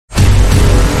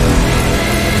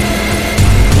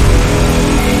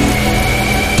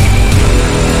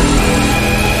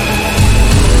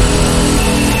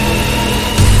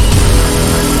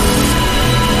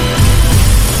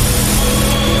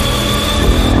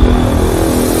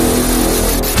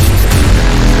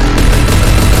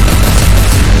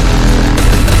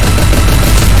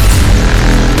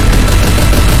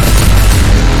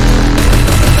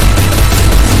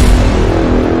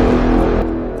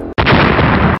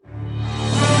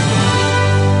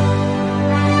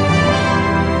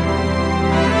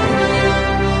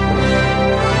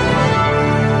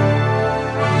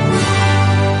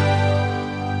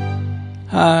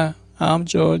I'm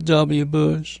George W.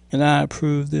 Bush, and I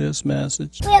approve this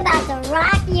message. We're about to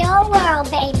rock your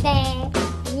world,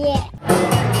 baby.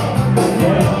 Yeah.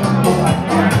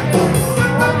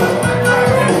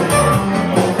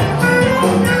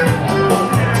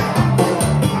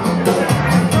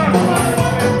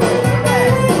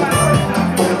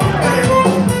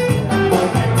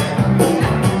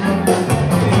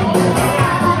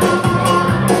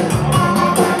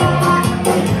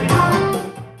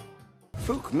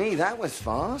 Fook me, that was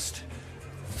fast.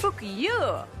 Fuck you.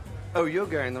 Oh, you're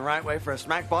going the right way for a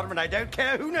smack bottom, and I don't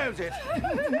care who knows it.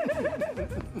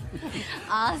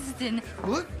 Austin,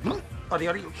 Oddy,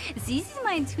 oddy. this is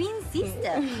my twin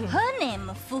sister. Her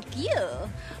name, Fuck you.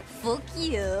 Fuck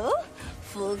you.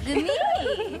 Fuck me.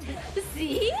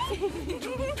 See?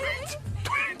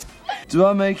 Do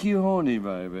I make you horny,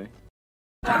 baby?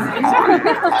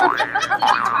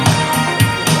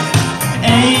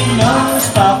 Ain't no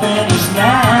stopping us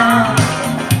now.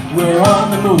 We're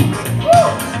on the move.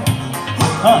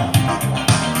 Huh.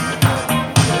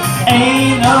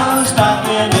 Ain't no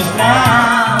stopping us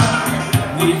now.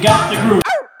 We've got the groove.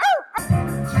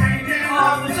 Changing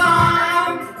all the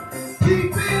time.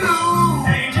 Keep it on.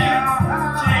 Changing all the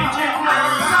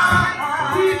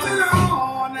time. Keep it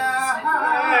on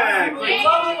now.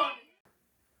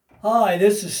 Hi,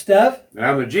 this is Steph.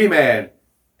 I'm the G-Man.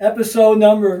 Episode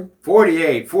number.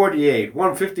 48,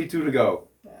 152 to go.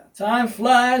 Time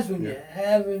flies when you're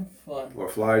having fun. Or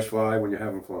flies fly when you're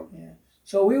having fun. Yeah.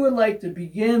 So we would like to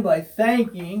begin by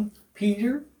thanking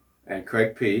Peter And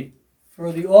Craig P.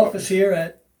 for the office here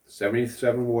at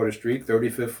 77 Water Street,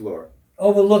 35th floor.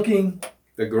 overlooking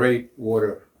The great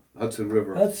water, Hudson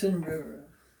River. Hudson River.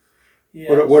 Yes,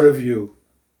 What a view.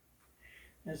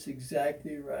 that's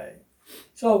exactly right.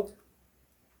 So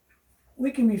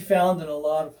we can be found in a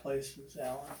lot of places,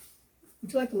 Alan.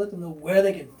 Would you like to let them know where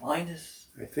they can find us?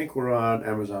 I think we're on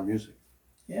Amazon Music.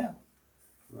 Yeah,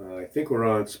 I think we're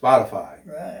on Spotify.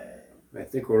 right, I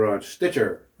think we're on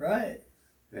Stitcher. right.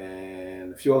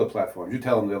 And a few other platforms. You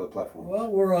tell them the other platforms. Well,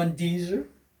 we're on Deezer.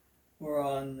 We're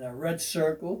on Red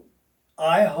Circle,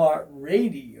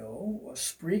 iHeartRadio, or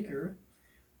Spreaker.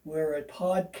 We're at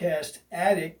Podcast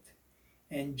Addict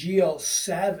and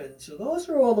GL7. So those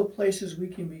are all the places we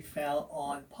can be found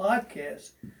on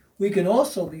podcasts. We can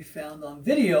also be found on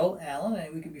video, Alan,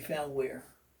 and we can be found where?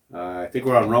 I think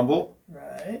we're on Rumble.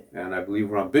 Right, And I believe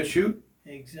we're on BitChute.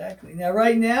 exactly. Now,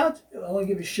 right now, I want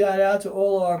to give a shout out to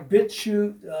all our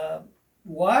BitChute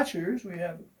watchers. We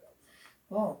have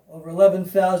over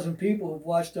 11,000 people who've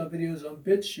watched our videos on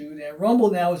BitChute. And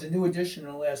Rumble now is a new addition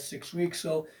in the last 6 weeks.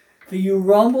 So for you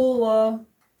Rumble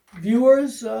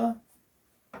viewers,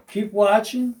 keep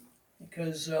watching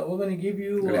because we're going to give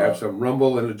you... We're going to have some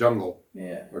Rumble in the jungle.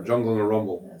 Yeah. Or Jungle in a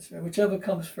Rumble. That's right. Whichever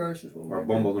comes first is what we're Or doing.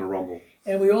 Bumble in a Rumble.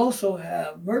 And we also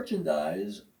have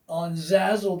merchandise on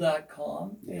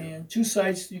Zazzle.com. Yeah. And two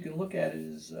sites you can look at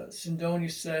is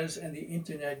Sindoni Says and The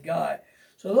Internet Guy.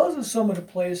 So those are some of the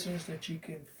places that you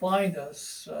can find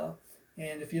us.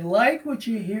 And if you like what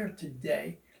you hear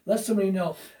today, let somebody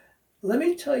know. Let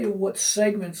me tell you what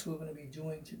segments we're going to be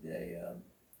doing today.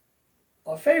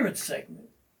 Our favorite segment.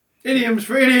 Idioms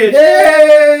for Idiots!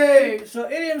 Yay! So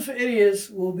Idioms for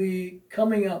Idiots will be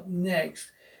coming up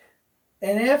next.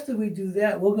 And after we do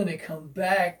that, we're going to come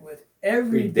back with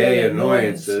everyday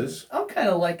annoyances. I'm kind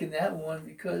of liking that one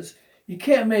because you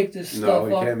can't make this stuff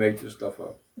No, up. you can't make this stuff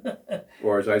up.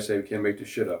 Or as I say, we can't make this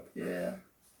shit up. Yeah.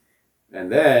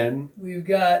 And then We've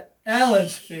got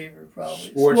Alan's favorite, probably.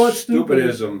 sports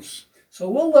stupidisms. So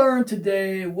we'll learn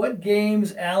today what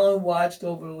games Alan watched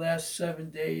over the last 7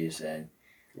 days and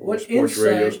Or what sports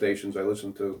radio insight- stations I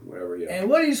listen to, whatever, yeah. and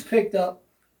what he's picked up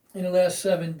in the last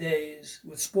 7 days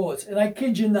with sports. And I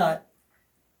kid you not,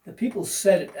 the people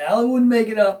said it. Alan wouldn't make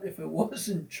it up if it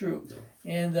wasn't true.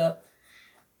 And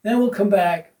then we'll come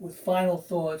back with final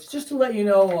thoughts. Just to let you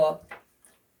know,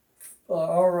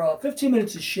 our 15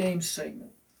 Minutes of Shame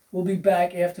segment will be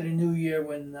back after the new year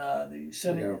when the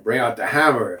Senate Bring out the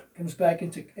hammer, comes back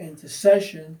into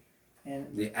session.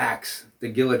 And the axe, the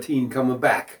guillotine coming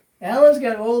back. Alan's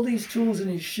got all these tools in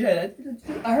his shed.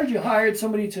 I heard you hired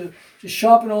somebody to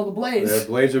sharpen all the blades. The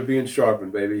blades are being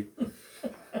sharpened, baby.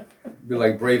 Be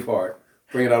like Braveheart,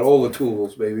 bringing out all the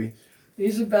tools, baby.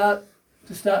 He's about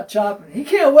to start chopping. He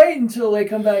can't wait until they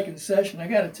come back in session. I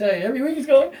got to tell you, every week he's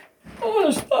going, I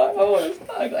want to start.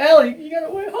 I go, Alan, you got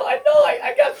to wait. Oh, I know,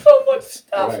 I got so much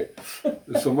stuff. Right.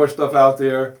 There's so much stuff out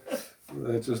there.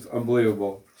 It's just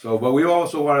unbelievable. So, but we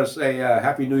also want to say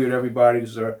Happy New Year to everybody.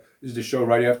 This is the show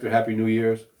right after Happy New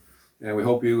Year's. And we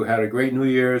hope you had a great New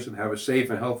Year's and have a safe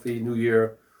and healthy New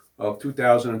Year of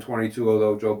 2022,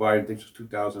 although Joe Biden thinks it's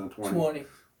 2020.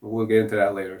 We'll get into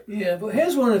that later. Yeah, but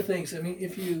here's one of the things. I mean,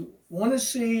 if you want to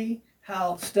see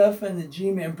how Stefan the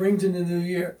G-Man brings in the new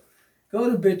year, go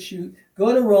to BitChute,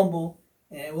 go to Rumble,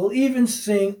 and we'll even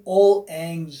sing Auld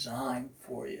Lang Syne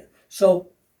for you. So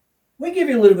we give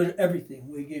you a little bit of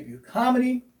everything. We give you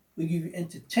comedy, we give you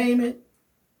entertainment,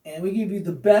 and we give you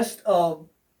the best of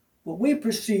what we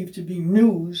perceive to be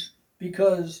news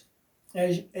because,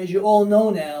 as you all know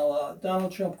now,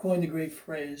 Donald Trump coined the great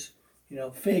phrase,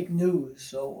 fake news.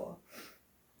 So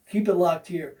keep it locked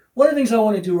here. One of the things I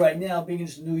want to do right now, being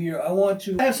it's the new year, I want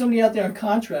to have somebody out there on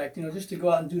contract, just to go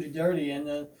out and do the dirty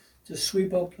and to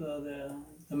sweep up the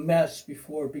mess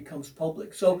before it becomes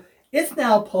public. So it's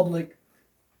now public.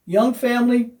 Young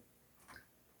family,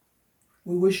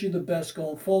 we wish you the best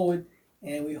going forward,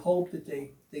 and we hope that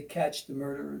they catch the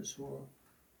murderers who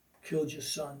killed your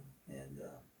son, and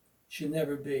should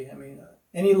never be. I mean,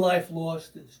 any life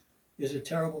lost is a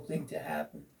terrible thing to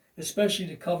happen, especially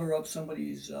to cover up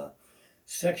somebody's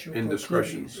sexual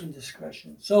indiscretions.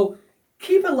 So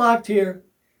keep it locked here.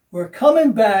 We're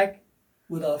coming back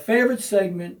with our favorite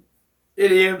segment,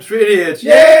 Idioms for Idiots.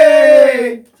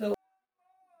 Yay! So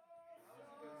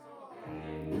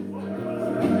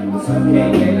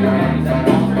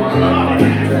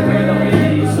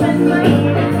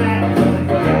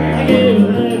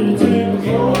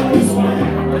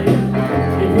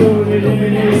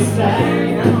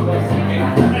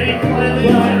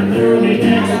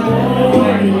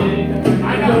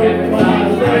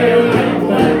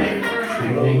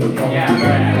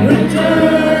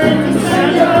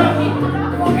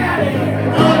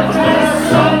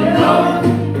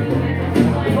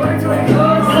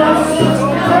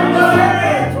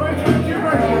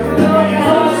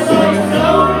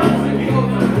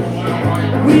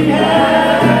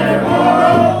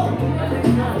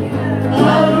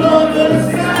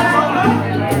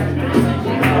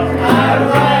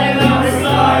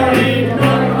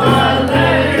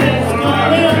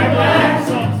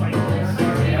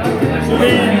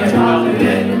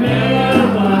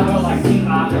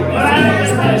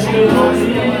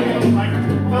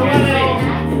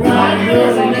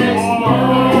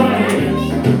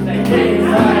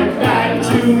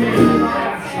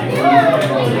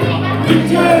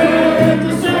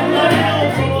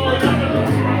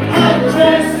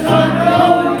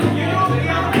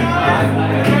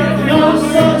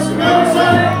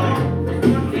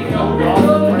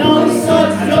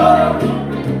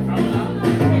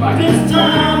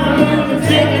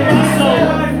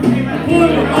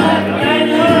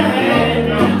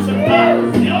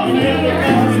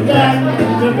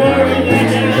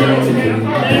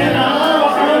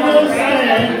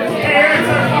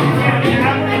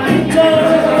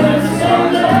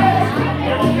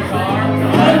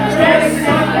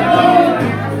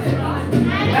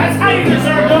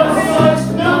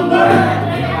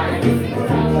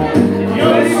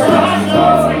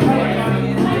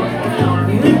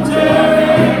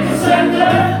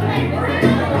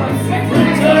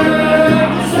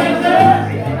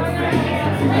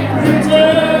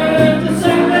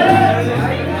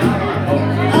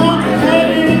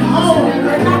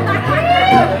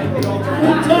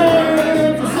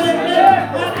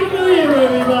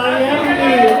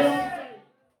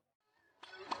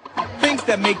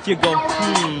That make you go,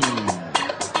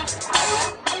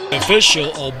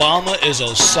 Official Obama is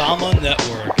Osama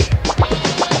Network.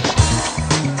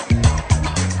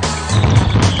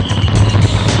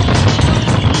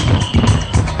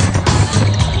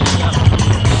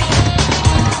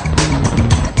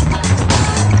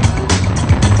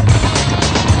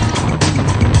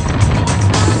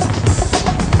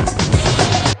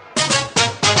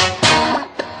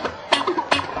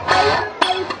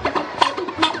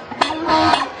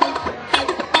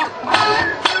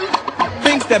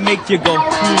 that make you go,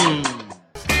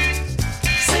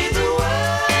 Say the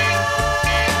word,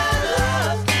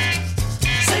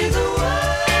 say the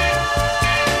word,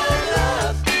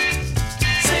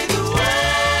 say the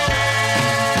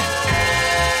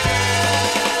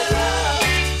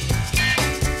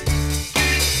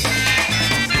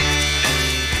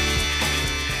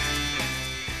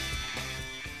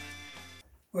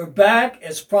we're back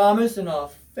as promised in our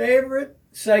favorite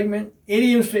segment,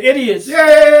 Idioms for Idiots.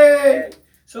 Yay!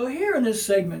 So here in this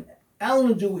segment, Alan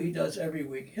will do what he does every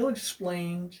week. He'll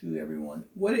explain to everyone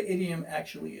what an idiom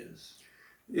actually is.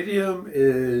 Idiom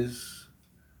is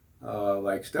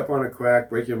like step on a crack,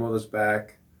 break your mother's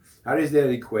back. How does that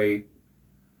equate?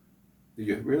 Did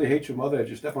you really hate your mother? Did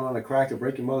you step on a crack to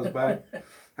break your mother's back?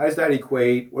 How does that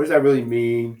equate? What does that really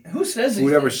mean? Who says it?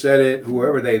 Whoever said it,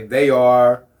 whoever they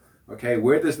are. Okay,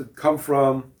 where does it come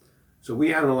from? So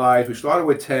we analyzed. We started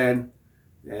with 10.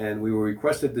 and we were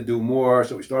requested to do more,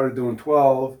 so we started doing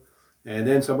 12, and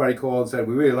then somebody called and said,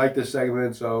 we really like this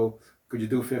segment, so could you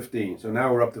do 15? So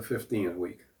now we're up to 15 a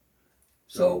week.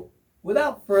 So,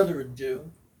 without further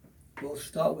ado, we'll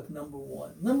start with number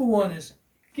one. Number one is,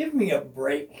 give me a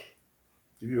break.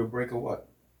 Give you a break of what?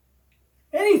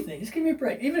 Anything, just give me a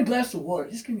break. Even a glass of water,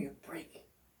 just give me a break.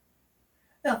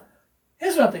 Now,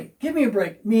 here's what I'm thinking. Give me a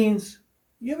break means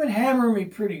you've been hammering me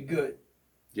pretty good.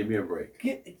 Give me a break.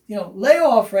 Lay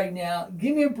off right now.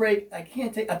 Give me a break. I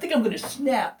think I'm going to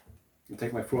snap. You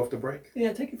take my foot off the break?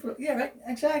 Yeah, take your foot. Yeah, right.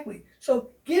 Exactly. So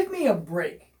give me a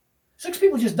break. 6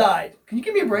 people just died. Can you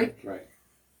give me a break? Right.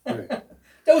 Right.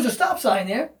 There was a stop sign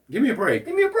there. Give me a break.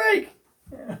 Give me a break.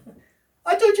 Yeah.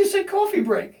 I thought you said coffee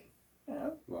break.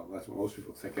 Yeah. Well, that's what most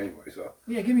people think anyway, so.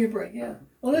 Yeah, give me a break. Yeah.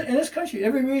 Well, in this country,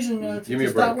 every reason Give me to a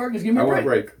stop break. working is give me a I break. want a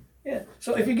break. Yeah.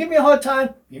 So if you give me a hard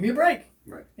time, give me a break.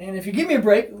 Right. And if you give me a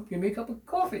break, give me a cup of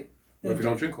coffee. What if you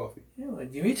don't drink coffee? Yeah, well,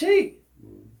 give me tea.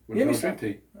 What if Give you me don't drink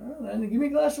tea? Then give me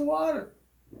a glass of water.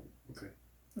 Okay.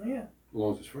 Yeah. As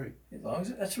long as it's free. As long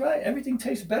as that's right. Everything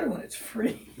tastes better when it's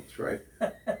free. That's right.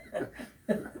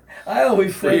 I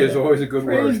always Free say is that. always a good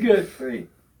Free word. is good. Free.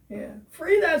 Yeah.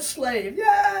 Free that slave.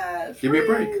 Yeah. Give me a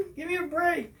free. break. Give me a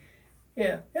break.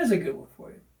 Yeah. Here's a good one for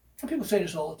you. People say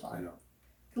this all the time. I know.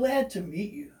 Glad to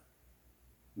meet you.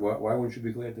 Why wouldn't you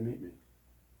be glad to meet me?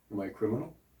 Am I a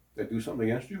criminal? Did I do something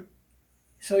against you?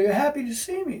 So you're happy to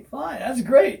see me. Fine. That's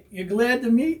great. You're glad to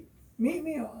meet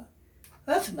me. Oh,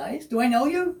 that's nice. Do I know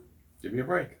you? Give me a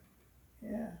break.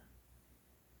 Yeah.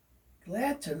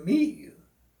 Glad to meet you.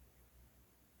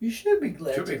 You should be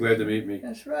glad. Should be glad to meet me.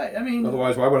 That's right. I mean,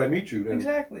 Otherwise, why would I meet you then?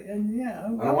 exactly. And yeah, I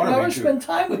don't want to I meet you. spend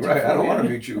time with you. Right, I don't for want to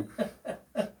you. meet you.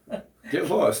 Get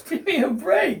lost. Give me a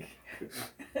break.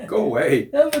 Go away.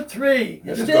 Number 3. You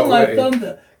Just steal go my away.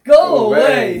 thunder. Go Go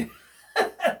away.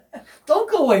 Don't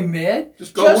go away, man.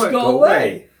 Just go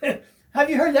away. Have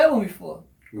you heard that one before?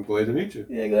 I'm glad to meet you.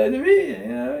 Yeah, glad to meet you. You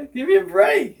know, give me a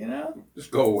break. You know.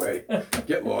 Just go away.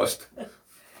 Get lost.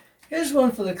 Here's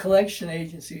one for the collection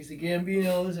agencies, the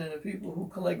Gambinos and the people who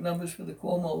collect numbers for the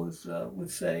Cuomos would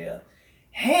say,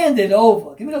 hand it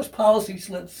over. Give me those policy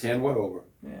slips. Hand what over?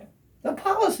 Yeah. The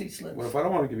policy slips. What if I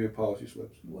don't want to give you policy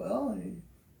slips? Well,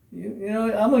 you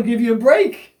know, I'm going to give you a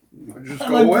break. Just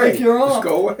I'm go gonna away. break your arm. Just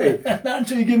go away. Not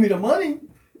until you give me the money.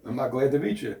 I'm not glad to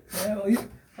meet you. Yeah, well,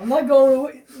 I'm not going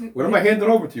away. What am I handing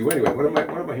over to you anyway? What am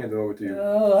I handing over to you?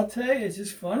 Oh, I'll tell you, it's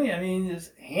just funny. I mean,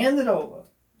 just hand it over.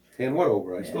 Hand what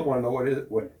over? I still want to know what is it.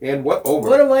 What? Hand what over?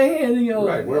 What am I handing over?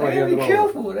 Right, what am I I gotta be handing over?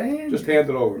 careful what I hand Just you. hand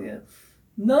it over. Yeah.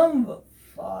 Number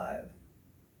 5.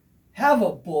 Have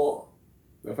a ball.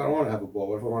 If I don't want to have a ball,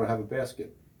 what if I want to have a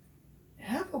basket?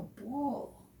 Have a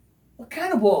ball. What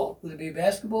kind of ball? Would it be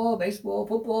basketball, baseball,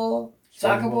 football,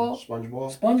 soccer ball, Sponge ball?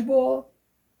 sponge ball?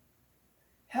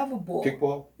 Have a ball.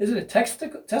 Kickball? Is it a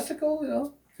testicle? You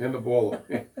know? Hand the ball.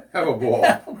 Have a ball.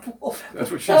 Have a ball.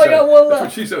 That's what she Oh, I said. got one That's left.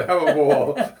 what she said. Have a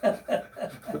ball.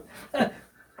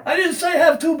 I didn't say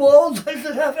have 2 balls. I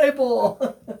said have a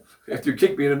ball. After you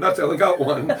kick me in the nuts, I only got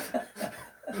one.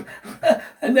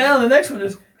 And now the next one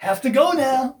is have to go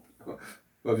now.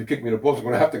 Well, if you kick me in the balls, I'm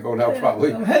going to have to go now,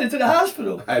 probably. I'm headed to the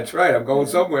hospital. That's right. I'm going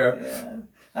somewhere. Yeah.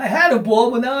 I had a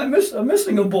ball, but now I'm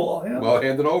missing a ball. You know? Well,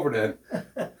 hand it over then.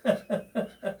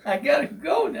 I gotta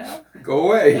go now. Go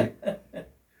away.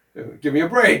 Give me a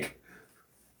break.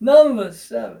 Number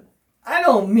 7. I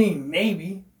don't mean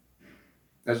maybe.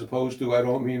 As opposed to, I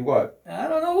don't mean what? I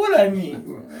don't know what I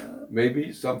mean.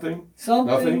 Maybe, something? Something,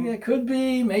 Nothing? it could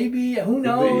be, maybe, who Could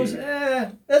knows? be.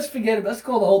 Let's forget it. Let's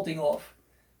call the whole thing off.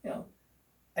 You know,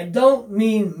 I don't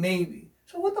mean maybe.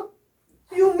 So what the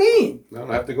you mean? I don't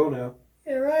have to go now.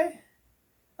 Yeah, right?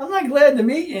 I'm not glad to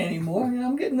meet you anymore. You know,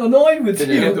 I'm getting annoyed with Can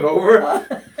you. you hand it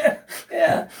over?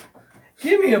 Yeah.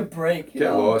 Give me a break. You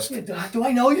Get know? lost. Yeah, do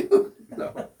I know you?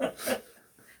 No.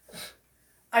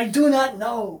 I do not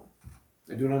know.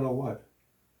 I do not know what.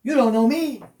 You don't know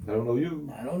me. I don't know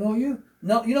you. I don't know you.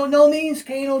 No, you don't know means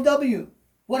K-N-O-W.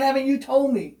 What haven't you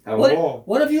told me? Have a what, ball.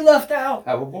 What have you left out?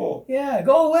 Have a ball. Yeah,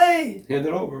 go away. Hand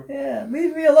it over. Yeah,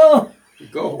 leave me alone.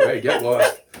 Go away. Get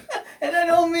lost. And I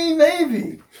don't mean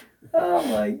maybe. Oh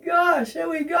my gosh, here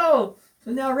we go.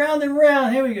 So now round and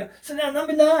round, here we go. So now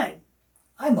number 9.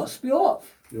 I must be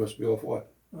off. You must be off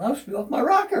what? I must be off my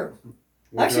rocker.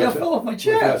 Where Actually, can I sit? fell off my Where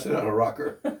can I chair. sit on a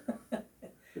rocker?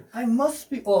 I must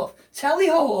be off. Tally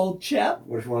ho, old chap.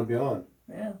 What if you want to be on?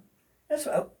 Yeah, that's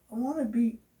what I want to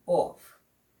be off.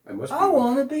 I must be I on.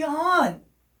 want to be on.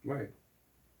 Right.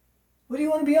 What do you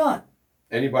want to be on?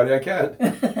 Anybody I can.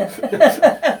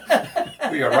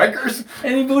 We are Rikers?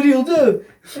 Anybody will do.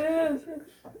 Yeah,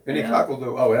 Any Yeah. cock will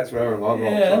do. Oh, that's Reverend Long.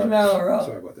 yeah that's Sorry. Mallow.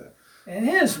 Sorry about that. And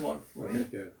here's one for you.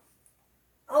 Yeah.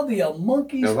 I'll be a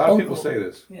monkey's Now, a lot uncle. of people say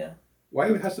this. Yeah. Why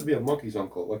it has to be a monkey's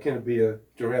uncle? Why can't it be a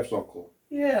giraffe's uncle?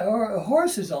 Yeah, or a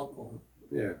horse's uncle,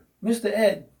 Yeah. Mr.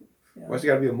 Ed. Why's it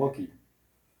got to be a monkey?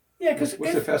 Yeah, because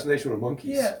What's the fascination with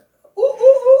monkeys? yeah, ooh, ooh,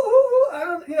 ooh, ooh,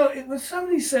 I don't, when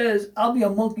somebody says I'll be a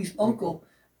monkey's uncle,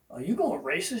 are you going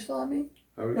racist on me?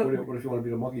 What if you want to be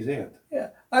the monkey's aunt? Yeah,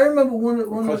 I remember one of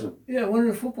cousin. one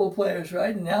of the football players,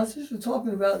 right? Announcers were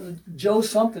talking about Joe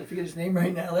something, I forget his name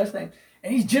right now, last name,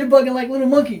 and he's jitterbugging like a little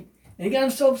monkey, and he got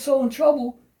himself so in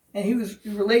trouble, and he was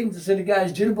relating to say the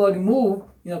guy's jitterbugging move,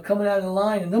 coming out of the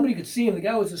line, and nobody could see him. The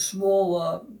guy was a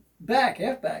small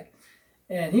halfback,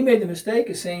 and he made the mistake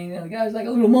of saying the guy's like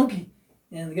a little monkey,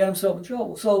 and he got himself in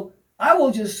trouble. So I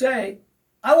will just say,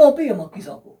 I won't be a monkey's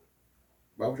uncle.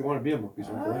 Why would you want to be a monkey's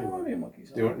I uncle don't want to be anyway? a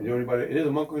monkey's Do you uncle. know anybody? It is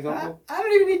a monkey's uncle? I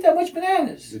don't even eat that much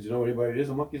bananas. Did you know anybody that is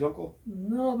a monkey's uncle?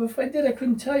 No, but if I did, I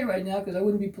couldn't tell you right now because I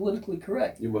wouldn't be politically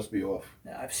correct. You must be off.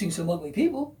 Now, I've seen some ugly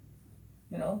people,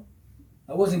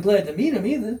 I wasn't glad to meet him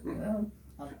either,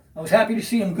 I was happy to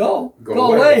see him go.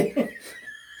 Go away.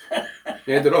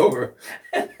 Hand it over.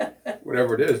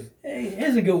 Whatever it is. Hey,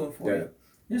 here's a good one for Yeah. you.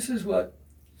 This is what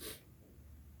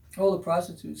all the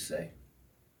prostitutes say.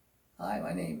 Hi,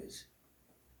 my name is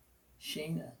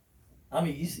Shayna. I'm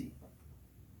easy.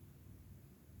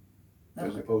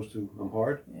 As opposed to, I'm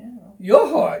hard. Yeah, you're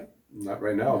hard. Not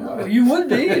right now. I'm No, not. you would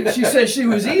be if she said she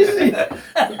was easy.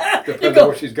 Depends on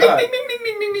what she's got. Bing, bing, bing,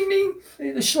 bing, bing, bing,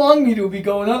 bing. The schlong meter would be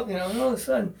going up, and all of a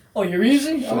sudden, oh, you're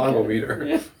easy?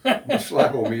 Schlagometer.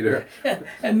 Schlagometer.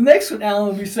 And next one, Alan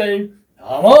will be saying,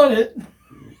 I'm on it.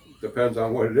 Depends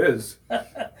on what it is.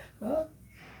 Well,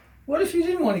 what if you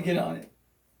didn't want to get on it?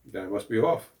 Then it must be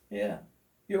off. Yeah,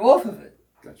 you're off of it.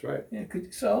 That's right. Yeah,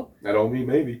 so That don't mean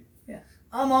maybe.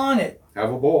 I'm on it.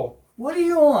 Have a ball. What are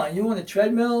you on? You on a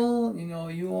treadmill?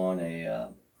 You on a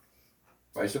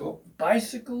Bicycle?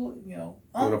 bicycle?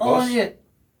 I'm On a bus? on it.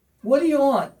 What are you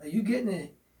on? Are you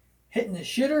hitting the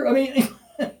shitter? I mean,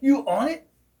 you on it?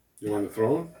 You on the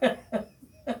throne?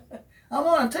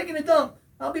 I'm taking a dump.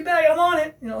 I'll be back. I'm on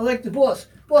it. Like the boss.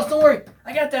 Boss, don't worry.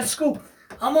 I got that scoop.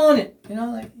 I'm on it.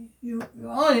 Like you're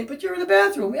on it, but you're in the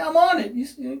bathroom. Yeah, I'm on it.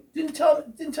 You didn't tell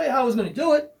you how I was going to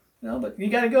do it. But you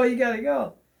got to go. You got to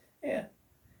go. Yeah.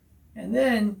 And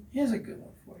then here's a good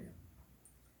one for you.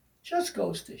 Just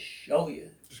goes to show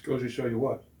you. Just goes to show you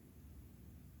what?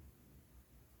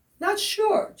 Not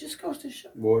sure. Just goes to show.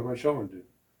 What am I showing you?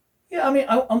 Yeah, I mean,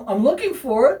 I'm looking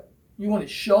for it. You want to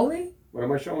show me? What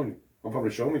am I showing you? I'm from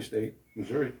the Show Me State,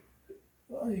 Missouri.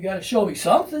 Well, you got to show me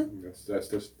something. That's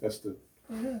the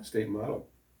Yeah. state motto.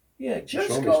 Yeah, just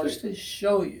Show me goes state. to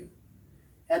show you.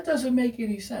 That doesn't make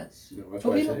any sense. No, that's But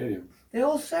why it's people- an idiom. They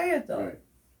all say it though. Right.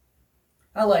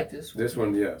 I like this one. This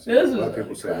one, yes. This a lot is of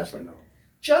people a say this, I classic. know.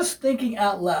 Just thinking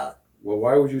out loud. Well,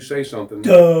 why would you say something?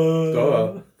 Duh.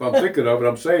 Duh. If I'm thinking of it,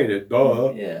 I'm saying it.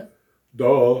 Duh. Yeah.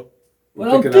 Duh. But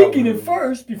I'm thinking it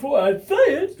first before I say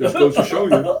it. Just goes to show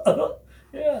you.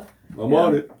 Yeah. I'm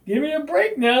on it. Give me a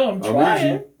break now. I'm I'm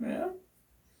trying. easy. Yeah.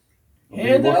 I'm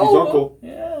Hand it monkey's over. uncle.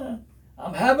 Yeah.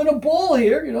 I'm having a ball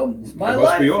here. It's my I life.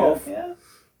 must be off. Yeah.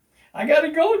 I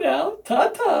gotta go now.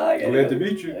 Ta-ta. Glad to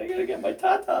meet you. I gotta get my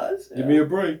tatas. Give me a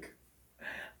break.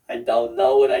 I don't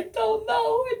know what I don't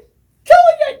know. I'm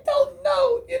telling you I don't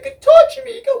know. You can torture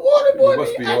me. You can waterboard You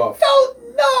must me. be I off. don't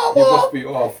know. You I'm must off. be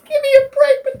off. Give me a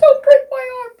break, but don't break my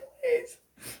arm, please.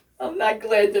 I'm not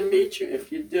glad to meet you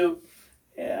if you do.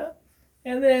 Yeah.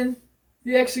 And then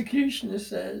the executioner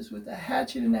says, with a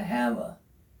hatchet and a hammer,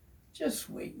 just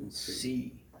wait and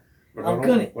see. What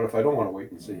if I don't want to wait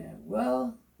and see? Yeah,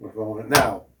 well, What if I want it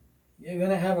now? you're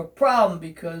going to have a problem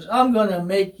because I'm going to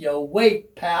make you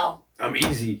wait, pal. I'm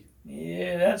easy.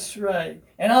 Yeah, that's right.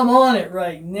 And I'm on it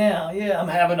right now. Yeah, I'm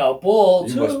having a ball,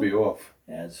 You too. must be off.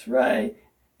 That's right.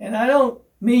 And I don't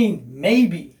mean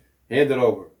maybe. Hand it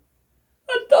over.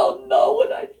 I don't know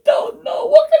what I don't know.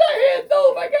 What can I hand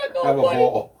over? I got no Have a money.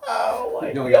 ball. Oh,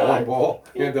 my You only God. got one ball.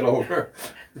 Hand it over.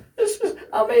 This is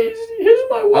amazing. Here's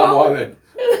my I'm wallet. on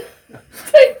it.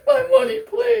 Take my money,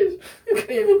 please. You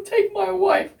can even take my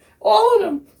wife. All of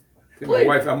them. Take my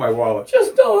wife out my wallet.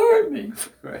 Just don't hurt me.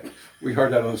 Right. We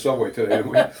heard that on the subway today,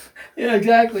 didn't we? Yeah,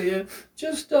 exactly. Yeah.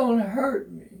 Just don't hurt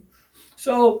me.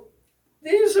 So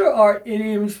these are our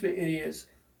idioms for idiots.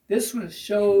 This was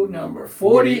show number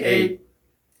 48.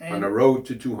 On the road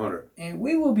to 200. And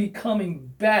we will be coming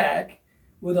back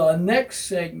with our next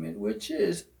segment, which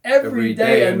is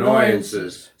Everyday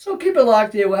Annoyances. So keep it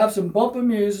locked here. We'll have some bumper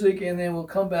music, and then we'll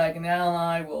come back, and Al and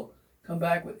I will come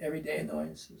back with Everyday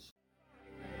Annoyances.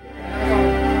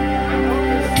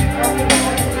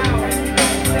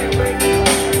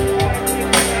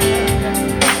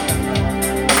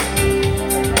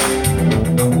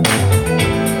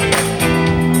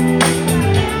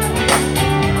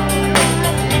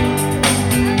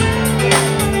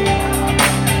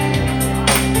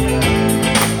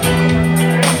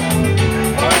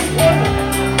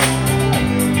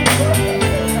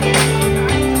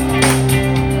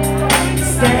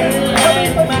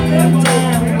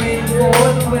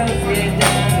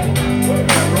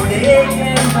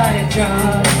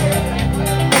 job.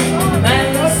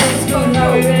 Man says good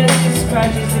hurry and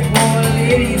scratches the poor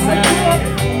lady's eye.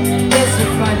 Just the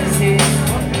fun is here,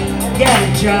 get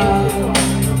a job.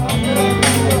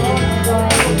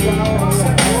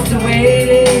 That's the way it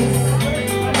is.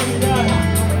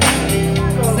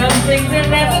 Some things that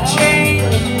never change.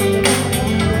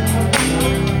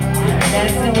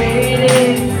 That's the way it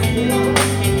is.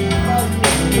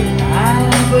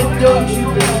 But don't you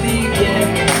believe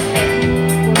it?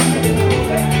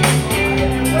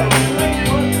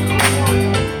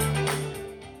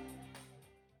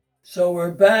 So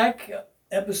we're back,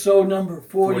 episode number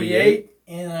 48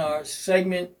 in our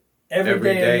segment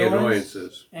Everyday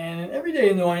Annoyances. And in Everyday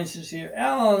Annoyances here,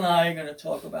 Al and I are going to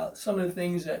talk about some of the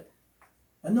things that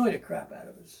annoy the crap out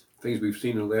of us. Things we've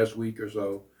seen in the last week or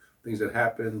so, things that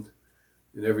happened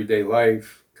in everyday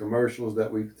life, commercials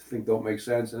that we think don't make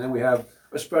sense, and then we have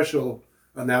a special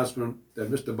announcement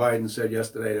that Mr. Biden said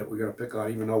yesterday that we're going to pick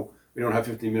on, even though we don't have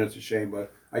 15 minutes of shame,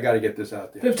 but I got to get this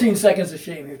out there. 15 seconds of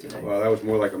shame here today. Well, that was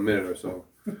more like a minute or so.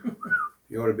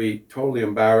 He ought to be totally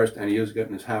embarrassed, and he is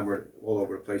getting his hammered all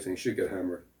over the place, and he should get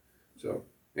hammered. So,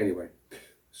 anyway.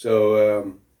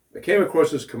 So, I came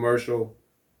across this commercial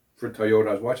for Toyota.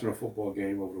 I was watching a football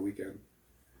game over the weekend.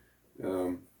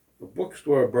 A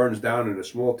bookstore burns down in a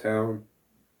small town,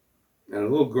 and a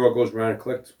little girl goes around and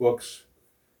collects books,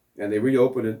 and they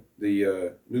reopen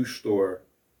the new store,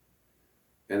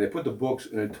 and they put the books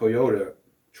in a Toyota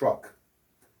truck.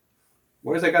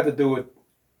 What does that got to do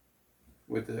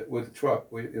with the truck?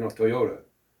 Toyota.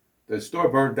 The store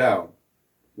burned down.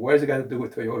 What does it got to do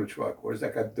with Toyota truck? What does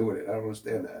that got to do with it? I don't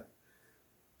understand that.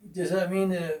 Does that mean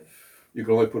that you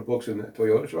can only put books in the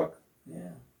Toyota truck?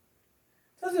 Yeah.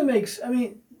 Doesn't make. I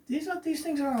mean, these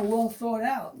things aren't well thought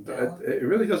out. It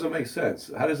really doesn't make sense.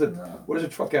 How does it? No. What does a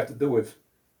truck have to do with?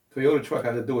 Toyota truck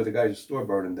have to do with the guy's store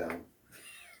burning down?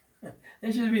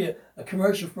 There should be a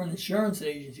commercial for an insurance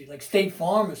agency, like State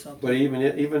Farm or something. But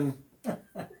even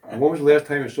when was the last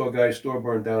time you saw a guy's store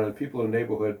burned down and people in the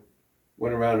neighborhood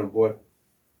went around and bought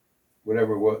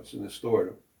whatever it was in the store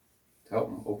to help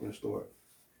them open the store?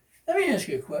 Let me ask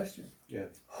you a question. Yeah.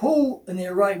 Who in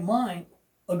their right mind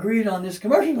agreed on this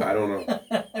commercial? I don't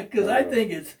know. Because I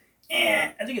think it's,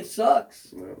 I think it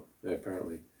sucks. No, yeah,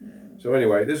 apparently. Yeah. So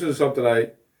anyway, this is something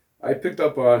I picked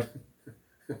up on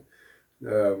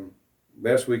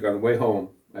last week on the way home.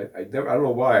 I don't know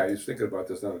why, I was thinking about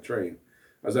this on a train.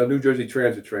 I was on a New Jersey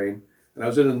Transit train, and I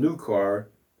was in a new car,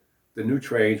 the new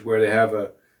trains, where they have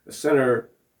a center,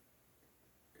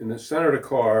 in the center of the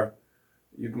car,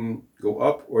 you can go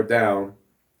up or down,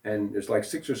 and there's like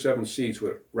 6 or 7 seats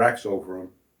with racks over them.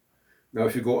 Now,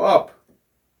 if you go up,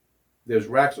 there's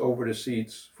racks over the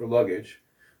seats for luggage.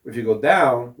 If you go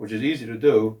down, which is easy to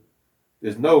do,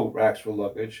 there's no racks for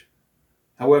luggage.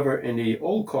 However, in the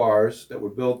old cars that were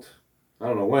built, I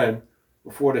don't know when,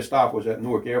 before the stop was at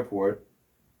Newark Airport,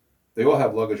 they all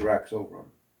have luggage racks over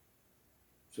them.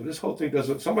 So this whole thing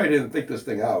doesn't, somebody didn't think this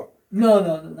thing out. No,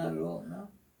 not at all, no.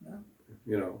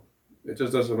 You know, it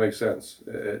just doesn't make sense.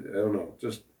 I don't know,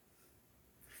 just.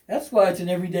 That's why it's an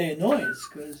everyday annoyance,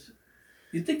 because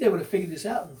you'd think they would have figured this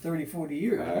out in 30, 40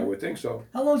 years. I would think so.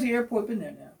 How long's the airport been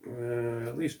there now?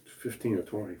 At least 15 or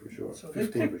 20 for sure. So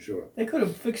 15 for sure. They could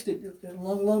have fixed it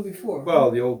long before. Well,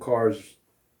 the old cars,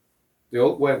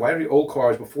 why do the old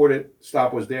cars, before the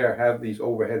stop was there, have these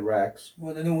overhead racks?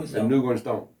 Well, the new ones don't. The new ones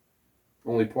don't.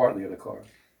 Only partly in the car.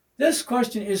 This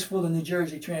question is for the New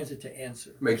Jersey Transit to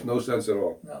answer. Makes no sense at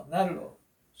all. No, not at all.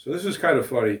 So this is kind of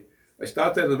funny. I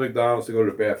stopped at the McDonald's to go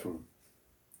to the bathroom.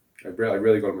 I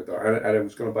really go to McDonald's. And I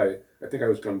was going to buy, I think I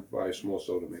was going to buy a small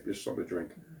soda, maybe just something to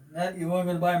drink. Matt, you weren't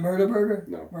going to buy a murder burger?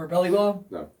 No. Or a belly bomb?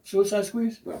 No. Suicide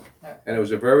squeeze? No. Right. And it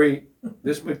was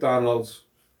this McDonald's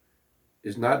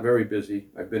is not very busy.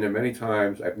 I've been there many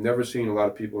times. I've never seen a lot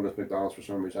of people in this McDonald's for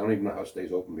some reason. I don't even know how it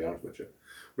stays open, to be honest with you.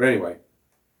 But anyway,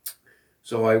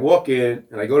 so I walk in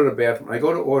and I go to the bathroom. And I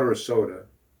go to order a soda.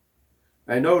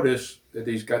 I notice that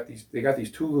they got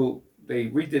these two little, they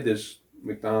redid this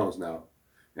McDonald's now.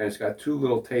 And it's got 2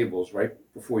 little tables right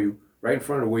in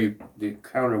front of the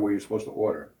counter where you're supposed to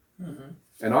order. Mm-hmm.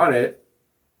 And on it,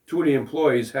 2 of the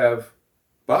employees have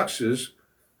boxes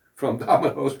from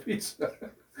Domino's Pizza.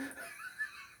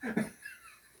 And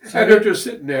they're just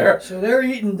sitting there. So they're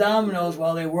eating Domino's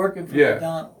while they're working for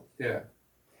McDonald's. Yeah.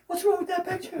 What's wrong with that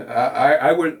picture?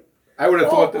 I would have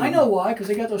thought that. I know why, because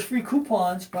they got those free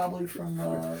coupons probably from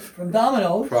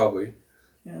Domino's. Probably.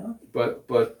 You know?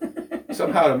 But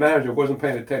somehow the manager wasn't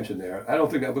paying attention there. I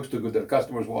don't think that looks too good to the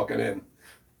customers walking in.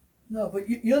 No, but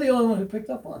you're the only one who picked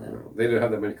up on that. No, they didn't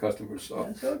have that many customers, so.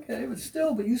 That's okay,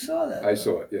 but you saw that. I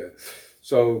saw it, yeah.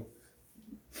 So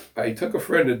I took a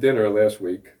friend to dinner last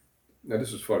week. Now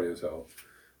this is funny as hell.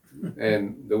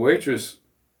 And the waitress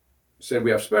said,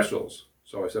 we have specials.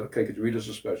 So I said, okay, could you read us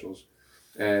the specials?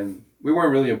 And we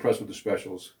weren't really impressed with the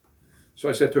specials. So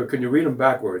I said to her, can you read them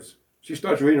backwards? She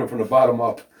starts reading them from the bottom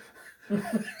up.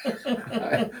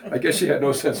 I guess she had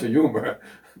no sense of humor.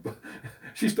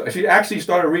 She actually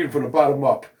started reading from the bottom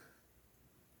up.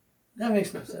 That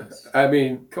makes no sense. I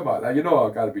mean, come on. Now, you know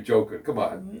I got to be joking. Come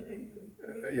on.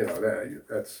 You know,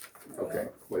 that's okay,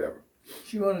 whatever.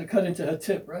 She wanted to cut into her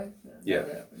tip, right? That's Yeah.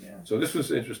 what happened, yeah. So this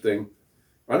was interesting.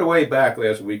 On the way back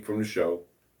last week from the show,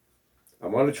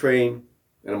 I'm on a train,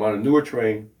 and I'm on a newer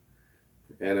train,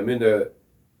 and I'm in the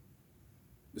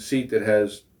seat that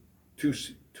has two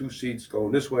seats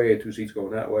going this way and two seats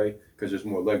going that way, because there's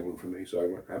more legroom for me, so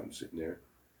I happen to sit in there.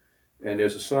 And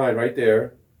there's a sign right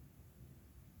there,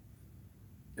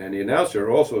 and the announcer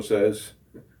also says,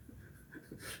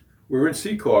 we're in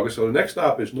Secaucus, so the next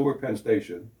stop is Newark Penn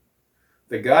Station.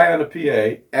 The guy on the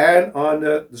PA and on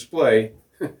the display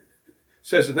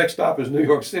says the next stop is New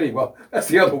York City. Well, that's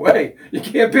the other way. You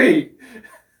can't be.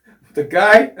 The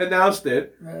guy announced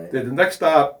it, Right. that the next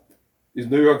stop is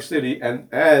New York City, and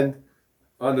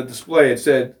on the display it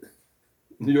said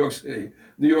New York City,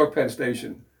 New York Penn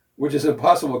Station, which is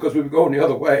impossible because we were going the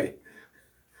other way.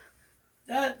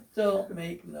 That don't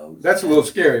make no sense. That's a little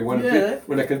scary when Yeah.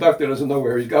 when the conductor doesn't know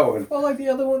where he's going. Well, like the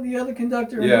other one, the other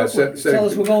conductor in Yeah, Brooklyn said- tell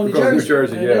us we're going to we're going Jersey. to New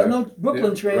Jersey, And yeah. There's no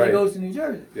Brooklyn Yeah, train right. that goes to New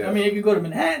Jersey. Yeah. I mean, you can go to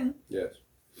Manhattan. Yes.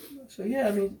 So yeah,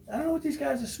 I mean, I don't know what these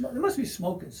guys are smoking. They must be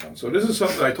smoking something. So this is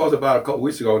something I talked about a couple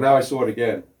weeks ago. Now I saw it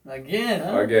again. Again,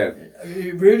 huh? Again.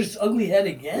 You reared its ugly head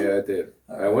again? Yeah, I did.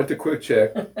 I went to Quick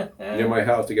Check near my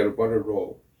house to get a buttered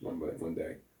roll one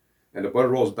day. And the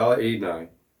buttered roll is $1.89.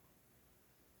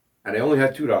 And I only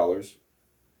had $2.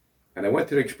 And I went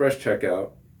to the express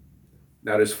checkout.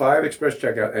 Now there's 5 express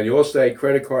checkout, and you all say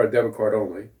credit card, debit card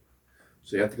only.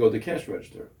 So you have to go to the cash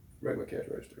register, regular cash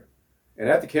register. And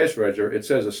at the cash register, it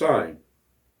says a sign,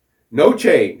 no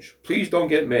change, please don't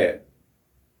get mad.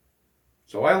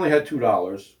 So I only had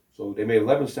 $2, so they made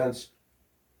 11 cents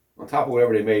on top of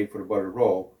whatever they made for the buttered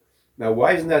roll. Now,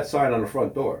 why isn't that sign on the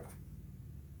front door?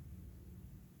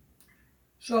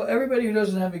 So everybody who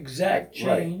doesn't have exact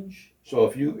Right. change,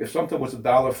 So if something was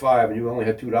 $1.05 and you only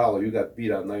had $2, you got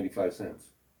beat out 95 cents.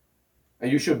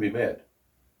 And you shouldn't be mad.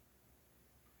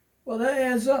 well, that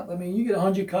adds up. I mean, you get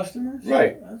 100 customers.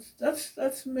 Right.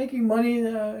 That's making money.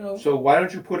 You know, So why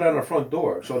don't you put it on the front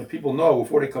door so that people know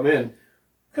before they come in?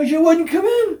 because you wouldn't come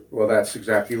in. Well, that's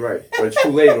exactly right. But it's too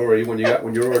late already when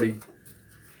you're already.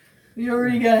 You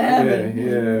already got habit.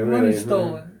 Yeah, Money really,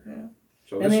 stolen. Yeah.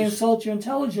 So And they this is, insult your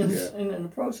intelligence Yeah. in the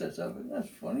process of it. That's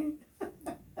funny.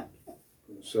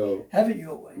 so Have it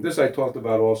your way. this I talked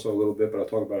about also a little bit, but I'll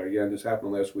talk about it again. This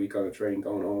happened last week on a train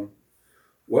going home.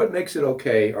 What makes it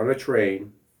okay on a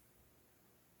train,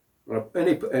 on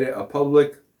a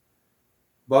public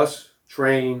bus,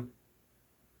 train,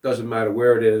 doesn't matter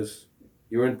where it is,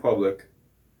 you're in public,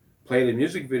 playing a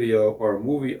music video or a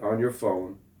movie on your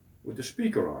phone with the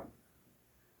speaker on?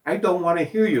 I don't want to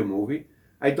hear your movie.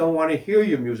 I don't want to hear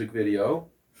your music video.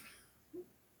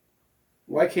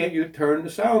 Why can't you turn the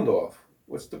sound off?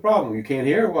 What's the problem? You can't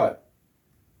hear what?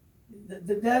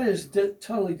 That is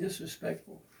totally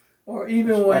disrespectful. Or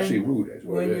even It's when actually rude, is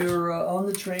what when it is. you're on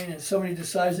the train and somebody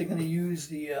decides they're going to use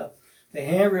the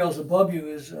handrails above you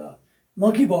as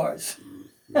monkey bars,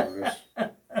 You know, that's-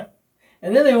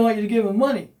 and then they want you to give them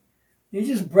money. You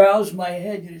just browse my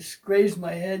head. You just grazed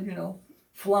my head. You know,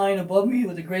 flying above me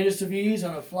with the greatest of ease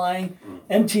on a flying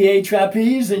MTA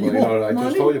trapeze, and Well, you you want know, I money.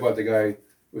 just told you about the guy who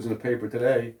was in the paper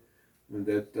today, and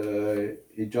that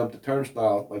he jumped the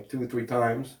turnstile like 2 or 3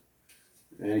 times,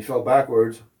 and he fell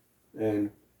backwards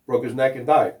and broke his neck and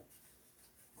died.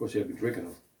 Of course, he had been drinking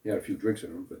them. He had a few drinks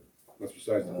in him, but that's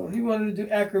besides the Well, point. he wanted to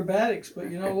do acrobatics, but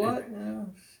you know what? You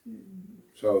know,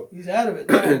 So he's out of it.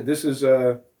 now. this is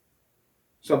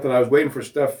something I was waiting for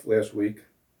Steph last week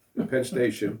at Penn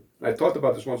Station. I talked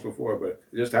about this once before, but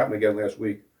it just happened again last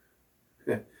week.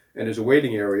 And there's a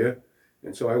waiting area,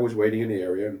 and so I was waiting in the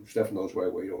area, and Steph knows where I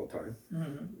wait all the time.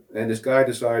 Mhm. And this guy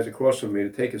decides across from me to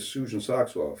take his shoes and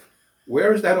socks off.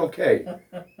 Where is that okay?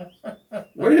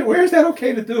 Where is that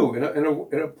okay to do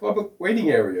in a public waiting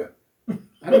area?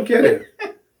 I don't get it.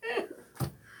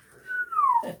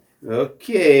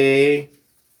 Okay.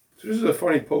 So this is a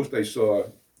funny post I saw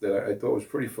that I thought was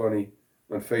pretty funny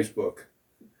on Facebook.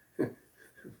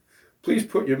 Please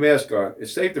put your mask on. It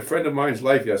saved a friend of mine's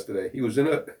life yesterday. He was in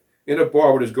a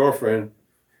bar with his girlfriend,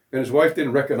 and his wife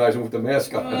didn't recognize him with the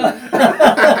mask on.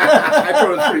 I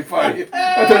thought it was pretty funny.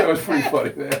 I thought it was pretty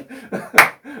funny, man.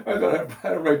 I thought I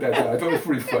had to write that down. I thought it was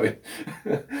pretty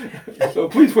funny. So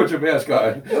please put your mask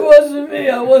on. It wasn't me.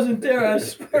 I wasn't there. I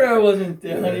swear I wasn't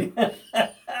there, honey.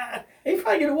 He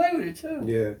probably get away with it too.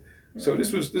 Yeah. So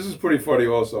this is pretty funny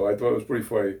also. I thought it was pretty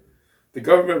funny. The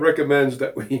government recommends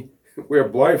that we wear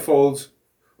blindfolds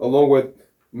along with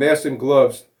masks and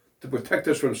gloves to protect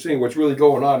us from seeing what's really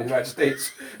going on in the United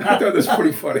States. I thought that was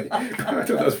pretty funny. I thought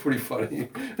that was pretty funny.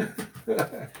 I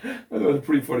thought it was a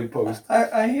pretty funny post.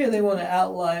 I hear they want to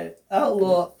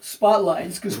outlaw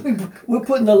spotlights because we're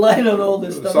putting the light on all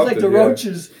this stuff. It's like the Something, yeah.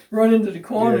 roaches run into the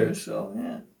corners. Yeah. So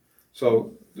yeah.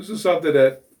 So this is something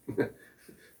that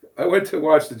I went to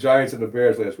watch the Giants and the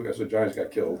Bears last week. So the Giants got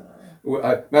killed.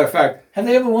 Matter of fact, Have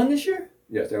they ever won this year?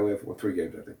 yes, they only have 3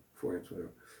 games, I think, 4 games,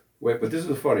 whatever. Wait, but this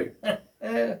is funny.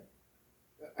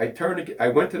 I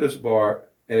went to this bar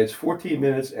and it's 14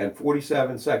 minutes and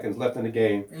 47 seconds left in the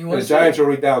game. And you And wanna the see Giants it? are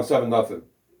already down 7-0.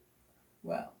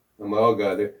 Wow. I'm like, oh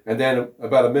god. And then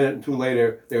about a minute and 2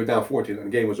 later, they were down 14 and the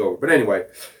game was over. But anyway,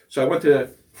 so I went to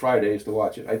Fridays to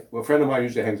watch it. A friend of mine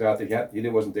usually hangs out there. He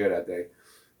wasn't there that day.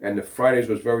 And the Fridays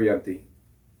was very empty.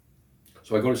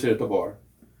 So I go to sit at the bar.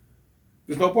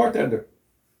 There's no bartender.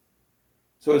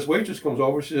 So this waitress comes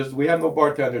over. She says, we have no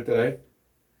bartender today.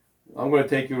 I'm going to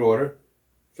take your order.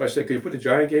 So I said, can you put the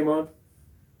Giant game on?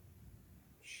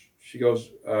 She goes,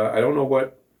 I don't know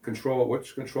which control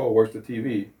works the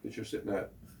TV that you're sitting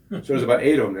at. So there's about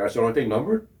 8 of them there. I said, aren't they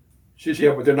numbered? She said,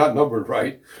 yeah, but they're not numbered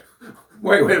right.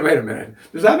 Wait a minute.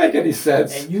 Does that make any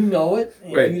sense? And you know it,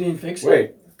 and Wait, you didn't fix Wait.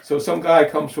 it. So some guy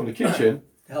comes from the kitchen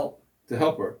Help. to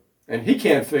help her, and he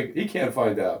can't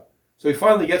find out. So he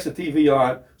finally gets the TV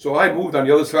on. So I moved on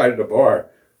the other side of the bar.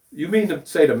 You mean to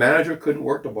say the manager couldn't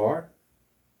work the bar?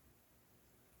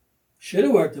 Should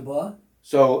have worked the bar.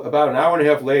 So about an hour and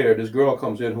a half later, this girl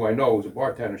comes in who I know is a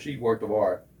bartender. She worked the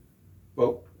bar.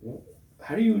 But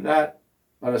how do you not,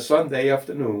 on a Sunday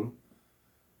afternoon,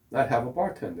 not have a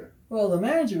bartender? Well, the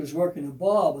manager was working the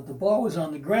bar, but the bar was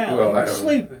on the ground. Well, He I was don't know.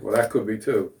 sleeping. Well, that could be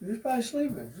too. He was probably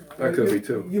sleeping. That could be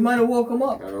too. You might have woke him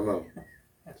up. I don't know.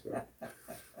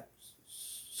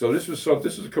 So this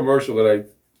is a commercial that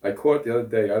I caught the other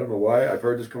day. I don't know why. I've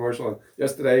heard this commercial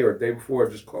yesterday or the day before.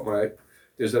 It just caught my eye.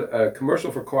 There's a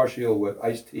commercial for Car Shield with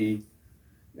Ice-T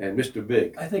and Mr.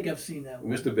 Big. I think I've seen that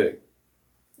one. Mr. Big.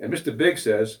 And Mr. Big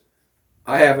says,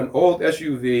 I have an old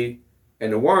SUV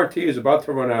and the warranty is about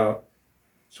to run out,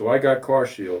 so I got Car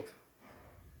Shield.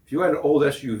 If you had an old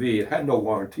SUV, it had no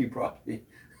warranty probably.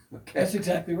 Okay. That's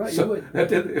exactly right. So You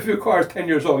would. if your car is 10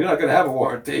 years old, you're not going to have a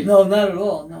warranty. No, not at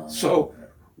all. No. So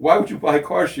why would you buy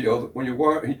Car Shield when you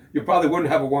probably wouldn't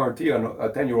have a warranty on a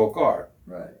 10-year-old car?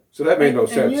 Right. So that made no And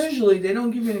sense. usually they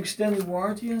don't give you an extended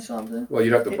warranty on something. Well,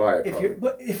 you'd have to buy it.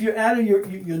 If you're out of your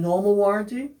normal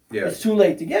warranty, Yeah. it's too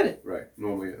late to get it. Right,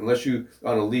 normally, unless you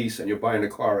on a lease and you're buying the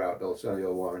car out, they'll send you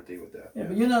a warranty with that. Yeah,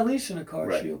 but you're not leasing a Car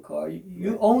Right. Shield car.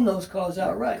 You own those cars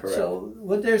outright. Correct. So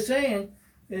what they're saying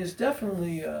is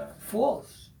definitely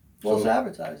false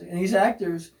advertising. And these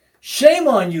actors, shame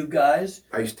on you guys.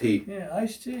 Iced tea. Yeah,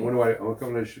 Ice-T.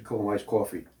 I should call them iced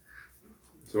coffee.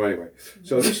 So anyway,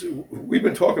 we've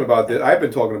been talking about this. I've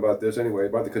been talking about this anyway,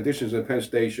 about the conditions in Penn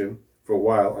Station for a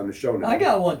while on the show now. I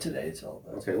got one today. It's all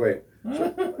about. Okay, wait.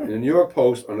 So in the New York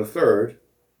Post on the 3rd,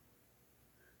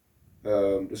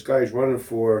 this guy is running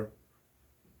for,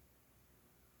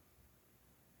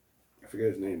 I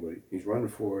forget his name, but he's running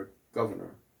for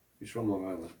governor. He's from Long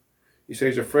Island. He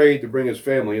says he's afraid to bring his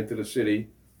family into the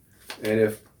city, and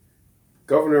if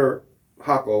Governor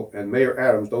Hochul and Mayor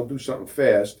Adams don't do something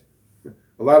fast,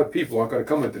 a lot of people aren't going to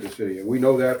come into the city, and we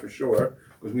know that for sure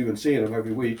because we've been seeing them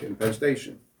every week in Penn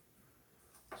Station.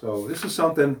 So this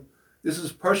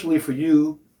is personally for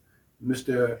you,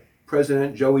 Mr.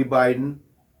 President Joey Biden.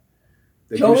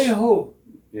 Joey who?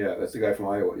 Yeah, that's the guy from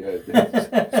Iowa. Yeah,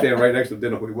 standing right next to him,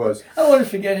 didn't know who he was. I want to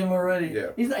forget him already. Yeah.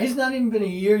 He's not even been a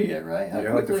year yet, right? How Yeah,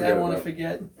 I like to quickly I forget want to about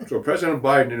forget. So President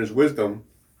Biden, in his wisdom,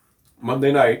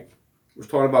 Monday night, was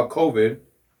talking about COVID,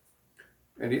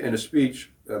 and in a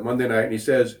speech Monday night, and he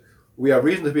says, "We have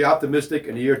reason to be optimistic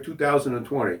in the year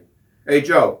 2020." Hey,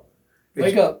 Joe, it's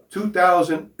Wake up.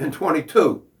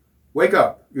 2022. Wake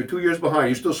up. You're 2 years behind.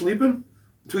 You still sleeping?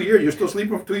 2 years? You're still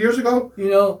sleeping from 2 years ago? You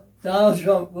know, Donald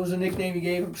Trump, what was the nickname he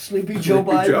gave him? Sleepy Joe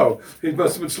Sleepy Biden. Joe. He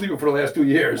must have been sleeping for the last 2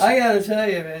 years. I got to tell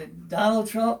you, man, Donald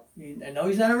Trump, I know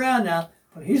he's not around now,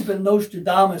 but he's been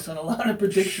Nostradamus on a lot of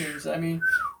predictions. I mean,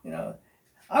 you know,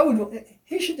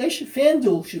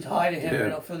 FanDuel should hire him, Yeah. you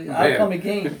know, for the Man, upcoming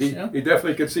games, He, you know. he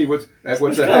definitely could see what's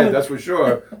What's ahead, coming. that's for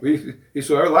sure. He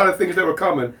saw a lot of things that were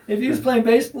coming. If he was playing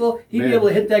baseball, he'd Man. be able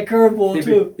to hit that curveball,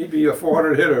 too. He'd be a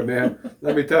 400 hitter, man.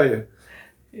 Let me tell you.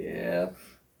 Yeah.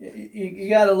 You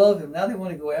gotta love him. Now they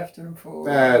want to go after him for.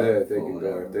 Nah, they for can go.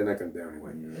 whatever. They're not going to do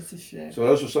anyway. Yeah, it's a shame. So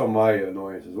those are some of my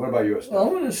annoyances. What about yours? Well, I'm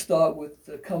going to start with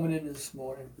coming in this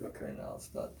morning. Okay. And I'll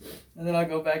start there. And then I'll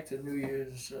go back to New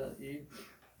Year's Eve.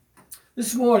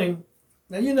 This morning,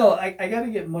 now you know, I got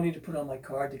to get money to put on my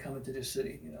card to come into this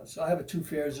city, you know. So I have a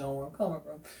 2-fare zone where I'm coming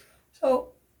from.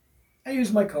 So I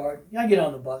use my card. I get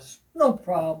on the bus. No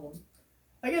problem.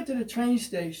 I get to the train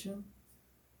station.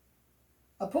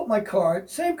 I put my card,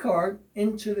 same card,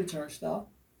 into the turnstile.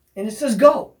 And it says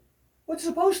go. What's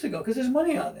supposed to go? Because there's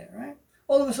money on there, right?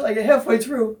 All of a sudden, I get halfway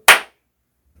through.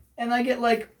 And I get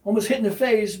like almost hit in the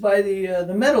face by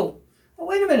the metal. Oh,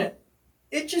 wait a minute.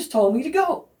 It just told me to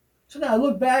go. So now I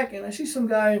look back and I see some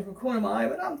guy in the corner of my eye,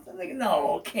 but I'm thinking,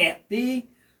 no, it can't be.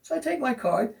 So I take my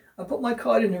card. I put my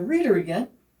card in the reader again.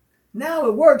 Now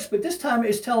it works, but this time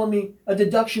it's telling me a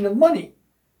deduction of money.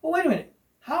 Well, wait a minute.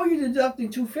 How are you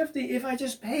deducting $250 if I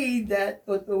just paid that,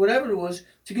 or whatever it was,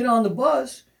 to get on the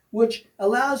bus, which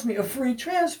allows me a free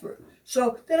transfer?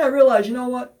 So then I realized, you know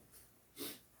what?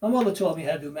 My mother taught me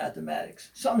how to do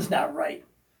mathematics. Something's not right.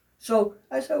 So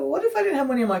I said, well, what if I didn't have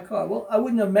money in my car? Well, I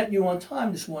wouldn't have met you on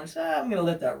time this morning. I said, I'm going to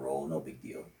let that roll. No big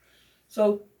deal.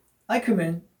 So I come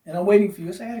in, and I'm waiting for you.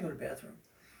 I say, I got to go to the bathroom.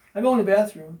 I go in the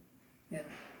bathroom, and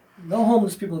no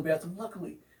homeless people in the bathroom,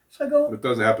 luckily. So I go. It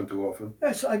doesn't happen too often.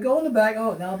 Yeah, so I go in the back.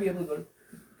 Oh, now I'll be able to go to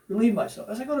relieve myself.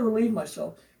 As I go to relieve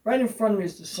myself, right in front of me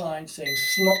is the sign saying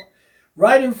Sloan.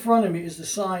 Right in front of me is the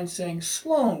sign saying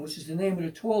Sloan, which is the name of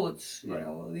the toilets, you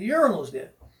know, the urinals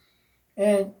there.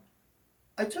 And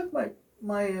I took my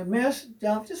mask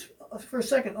down just for a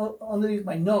second underneath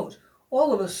my nose.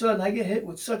 All of a sudden, I get hit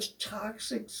with such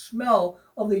toxic smell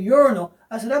of the urinal.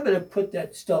 I said, I better put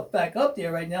that stuff back up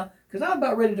there right now because I'm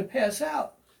about ready to pass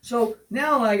out. So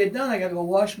now when I get done, I got to go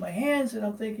wash my hands. And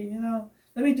I'm thinking, you know,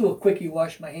 let me do a quickie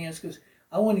wash my hands because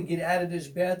I want to get out of this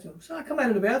bathroom. So I come out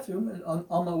of the bathroom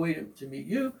on my way to meet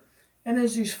you. And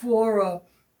there's these 4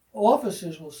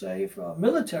 officers, we'll say, from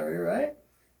military, right?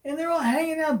 And they're all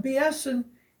hanging out BSing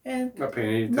and Not paying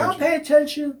any attention. not paying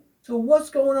attention to what's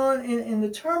going on in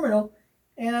the terminal.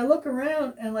 And I look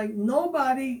around and like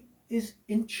nobody is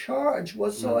in charge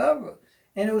whatsoever.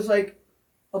 And it was like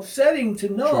upsetting to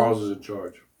know. Charles is in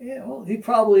charge. Yeah, well, he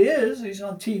probably is. He's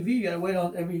on TV. You got to wait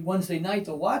on every Wednesday night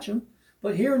to watch him.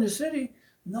 But here in the city,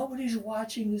 nobody's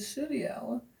watching the city,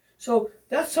 Alan. So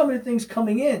that's some of the things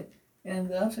coming in.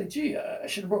 And I'm saying, gee, I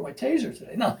should have brought my taser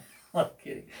today. No, I'm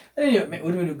kidding. Anyway, it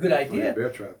would have been a good idea. Bear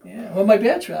trap. Yeah, well, my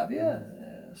bear trap, yeah.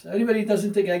 So anybody who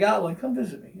doesn't think I got one, come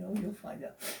visit me. You know, you'll find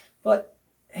out. But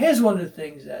here's one of the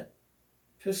things that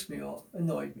pissed me off,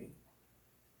 annoyed me.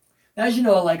 Now, as you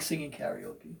know, I like singing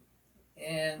karaoke.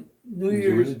 And New Year's.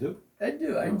 You really do? I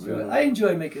do. I enjoy really? it. I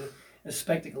enjoy making a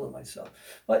spectacle of myself.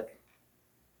 But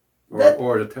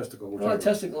Or a testicle. or a Whichever.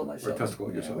 testicle of myself. Or a testicle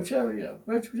of Yeah, yourself. whichever, you know,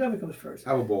 whichever comes first.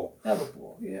 Have a ball. Have a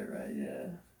ball. Yeah, right. Yeah.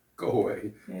 Go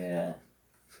away. Yeah.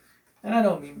 And I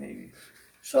don't mean maybe.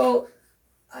 So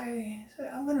I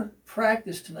said, I'm going to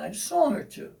practice tonight, a song or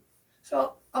two.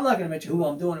 So I'm not going to mention who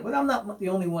I'm doing it, but I'm not the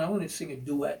only one. I'm going to sing a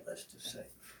duet, let's just say.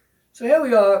 So here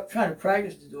we are trying to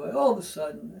practice the duet. All of a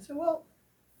sudden, I said, well,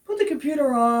 put the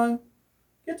computer on,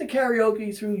 get the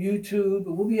karaoke through YouTube,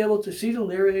 and we'll be able to see the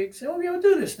lyrics, and we'll be able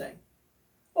to do this thing.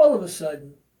 All of a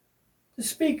sudden, the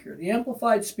speaker, the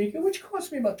amplified speaker, which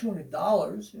cost me about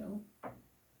 $200, you know.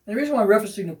 And the reason why I'm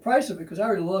referencing the price of it, because I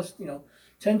already lost,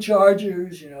 10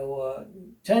 chargers,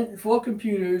 4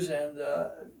 computers, and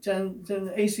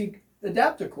 10 AC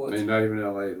adapter cords. I mean, not even in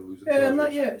LA to lose the Yeah, I'm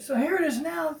not charges. yet. So here it is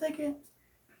now. I'm thinking,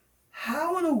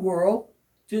 how in the world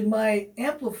did my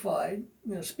amplified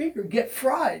speaker get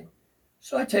fried?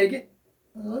 So I take it.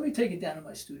 Let me take it down to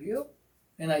my studio.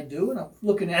 And I do. And I'm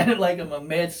looking at it like I'm a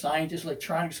mad scientist,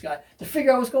 electronics guy, to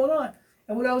figure out what's going on.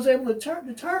 And what I was able to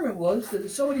determine was that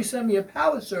somebody sent me a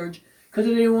power surge because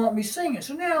they didn't want me singing.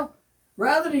 So now,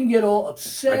 rather than get all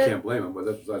upset. I can't blame him, but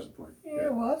that's besides the point. Yeah,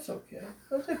 well, that's okay.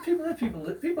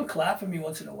 People clap for me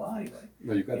once in a while anyway.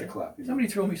 No, you got the clap. Somebody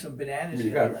threw me some bananas.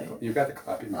 You the other got, night. you got the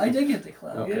clap. I did get the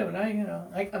clap, Okay.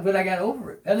 yeah, but I got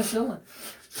over it. Penicillin.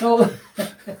 So,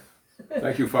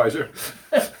 Thank you, Pfizer.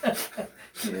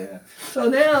 yeah. So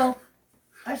now,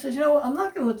 I said, what? I'm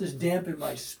not going to let this dampen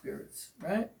my spirits,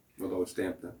 right? Although it's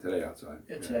damp today outside.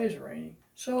 Yeah, today's raining.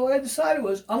 So what I decided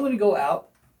was I'm going to go out,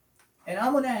 and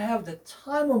I'm going to have the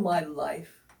time of my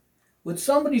life with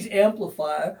somebody's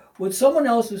amplifier, with someone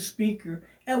else's speaker,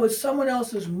 and with someone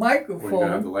else's Well, you're going to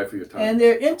have the microphone, life of your time. and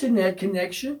their internet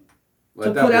connection. Let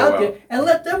to that put blow out there and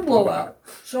let them blow out.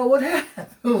 So what happened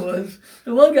was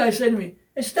the one guy said to me,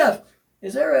 "Hey Steph,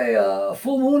 is there a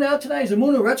full moon out tonight? Is the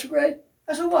moon in retrograde?"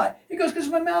 I said, why? He goes, because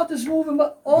my mouth is moving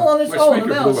all on its My own. The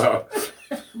speaker mouse. blew out.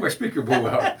 My speaker blew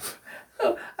out.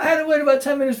 I had to wait about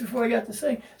 10 minutes before I got to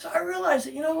sing. So I realized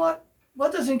that, you know what?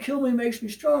 What doesn't kill me makes me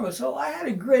stronger. So I had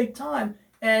a great time.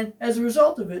 And as a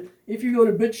result of it, if you go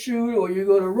to BitChute or you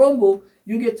go to Rumble,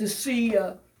 you get to see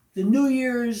the New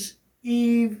Year's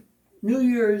Eve,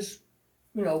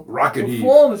 Rockin' Eve.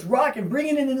 performance, rocking,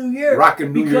 bringing in the new year.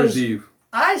 Rockin' New Because Year's Eve.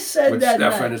 I said With that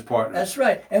Steph night. and his partner. That's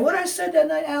right. And what I said that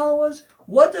night, Alan, was,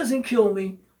 what doesn't kill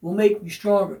me will make me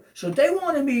stronger. So they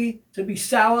wanted me to be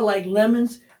sour like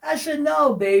lemons. I said,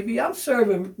 no, baby, I'm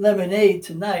serving lemonade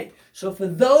tonight. So for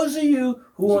those of you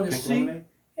who want to see, lemonade?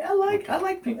 yeah, I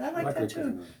like pink. I like that pink too.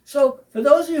 lemonade. So for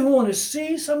those of you who want to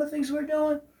see some of the things we're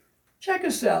doing, check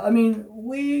us out. I mean,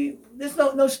 there's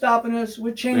no stopping us. We're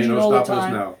Ain't changing no all the stopping us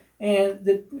time. now. And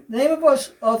the name of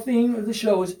our theme of the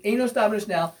show is Ain't No Stopping Us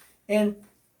Now. And BS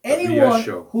anyone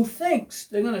show. who thinks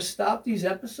they're going to stop these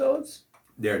episodes,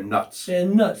 They're nuts. they're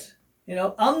nuts.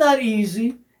 I'm not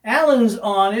easy. Alan's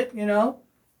on it,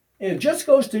 It just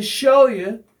goes to show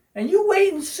you, and you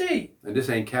wait and see. And this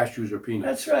ain't cashews or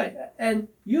peanuts. That's right. And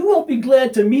you won't be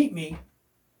glad to meet me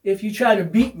if you try to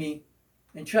beat me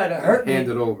and try to hurt me. Hand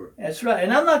it over. That's right.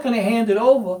 And I'm not going to hand it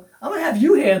over. I'm going to have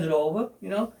you hand it over,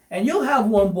 and you'll have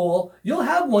one ball. You'll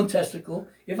have one testicle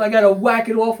if I got to whack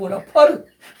it off with a putter.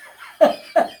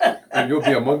 And you'll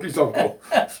be a monkey's uncle.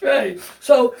 That's right.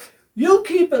 So you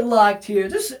keep it locked here.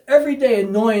 This is everyday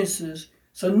annoyances.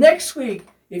 So next week,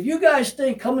 if you guys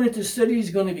think coming into the city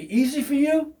is going to be easy for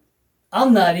you,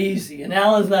 I'm not easy, and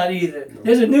Alan's not either. No.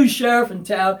 There's a new sheriff in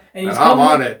town, and I'm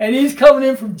on it. And he's coming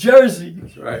in from Jersey.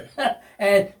 That's right.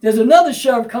 And there's another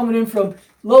sheriff coming in from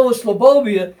Lower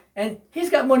Slobovia, and he's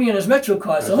got money in his Metro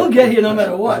card, so he'll get here no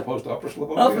matter what. As opposed to Upper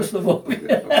Slobovia? Upper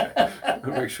Slobovia. Okay.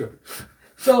 I'll make sure.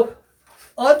 So,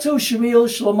 our two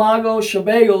Shamils, Shlomagos,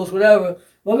 Shabagels, whatever,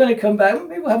 we're going to come back.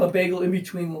 Maybe we'll have a bagel in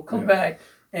between. We'll come back,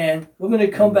 and we're going to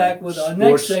come back with our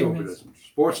next segment.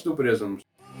 Sports stupidisms.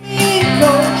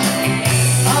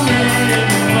 I'm ready to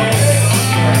play.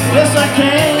 Yes, I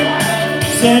can.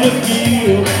 Center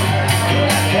field.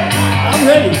 I'm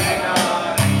ready.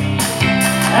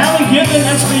 Alan Gibbon,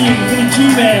 that's for you, for the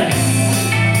G-Man.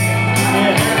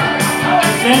 Yeah.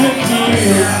 Center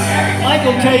field.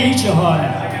 Michael K. Eat your heart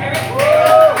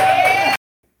out.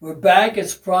 We're back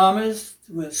as promised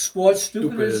with sports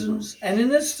stupidisms. And in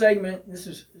this segment, this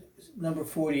is number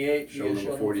 48. Show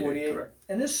number 48, correct.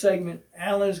 In this segment,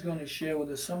 Alan is going to share with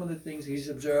us some of the things he's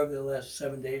observed in the last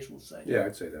 7 days, we'll say. Yeah,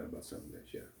 I'd say that about 7 days,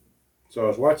 yeah. So I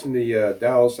was watching the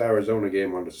Dallas-Arizona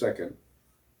game on the 2nd.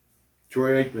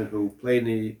 Troy Aikman, who played in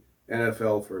the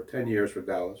NFL for 10 years for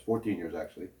Dallas, 14 years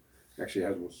actually has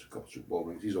a couple Super Bowl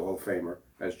rings. He's a Hall of Famer,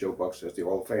 as Joe Buck says, the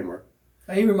Hall of Famer.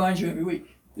 He reminds you every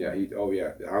week. Yeah,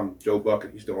 I'm Joe Buck,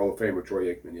 and he's the Hall of Famer,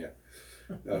 Troy Aikman, yeah.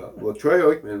 Well, Troy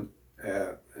Aikman,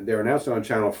 and they're announcing on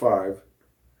Channel 5,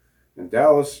 and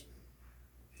Dallas,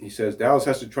 he says, Dallas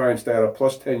has to try and stay at a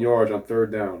plus 10 yards on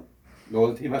 3rd down. No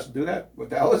other team has to do that with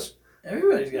Dallas?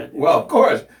 Everybody's got to do Well, of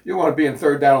course. You want to be in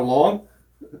 3rd down and long,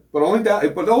 but only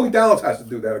Dallas has to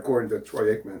do that, according to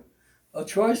Troy Aikman. Oh,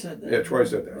 Troy said that. Yeah, Troy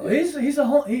said that. Well, Yeah. he's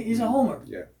a homer.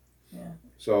 Yeah. Yeah.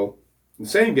 So, in the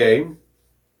same game,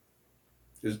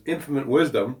 his infinite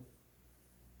wisdom,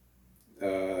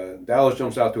 Dallas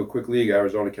jumps out to a quick lead.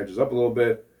 Arizona catches up a little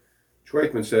bit. Troy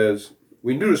Aikman says,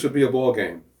 "We knew this would be a ball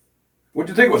game. What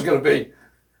do you think it was going to be?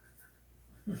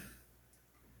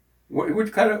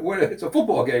 It's a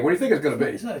football game. What do you think it's going to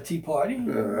be? It's not a tea party.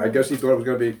 I guess he thought it was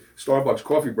going to be Starbucks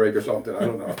coffee break or something. I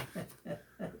don't know.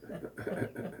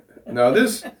 Now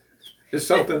this is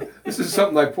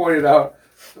something I pointed out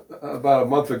about a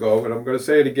month ago, and I'm going to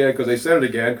say it again because they said it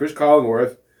again. Chris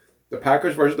Collinsworth, the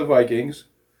Packers versus the Vikings.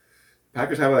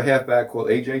 Packers have a halfback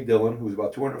called A.J. Dillon, who's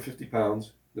about 250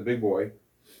 pounds, the big boy.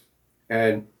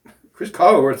 And Chris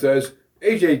Collinsworth says,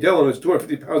 A.J. Dillon is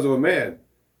 250 pounds of a man.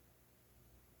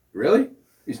 Really?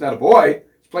 He's not a boy.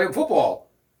 He's playing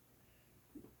football.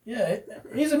 Yeah,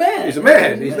 he's a man. He's a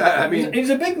man. He's not. I mean, he's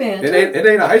a big man. It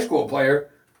ain't a high school player.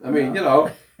 I mean,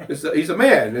 he's a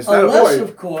man. It's not Unless, a boy.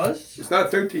 of course. It's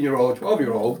not a 13-year-old or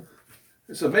 12-year-old.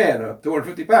 It's a man of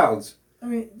 250 pounds. I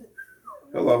mean,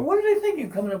 hello. What are they thinking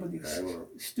coming up with these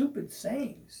stupid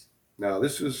sayings? Now,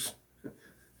 this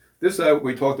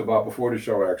we talked about before the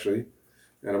show, actually.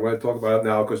 And I'm going to talk about it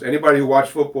now because anybody who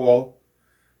watched football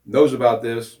knows about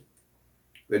this.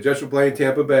 They just were playing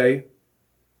Tampa Bay.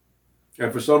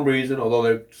 And for some reason, although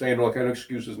they're saying all kind of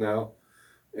excuses now,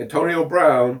 Antonio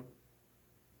Brown,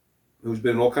 who's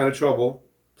been in all kind of trouble,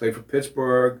 played for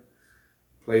Pittsburgh,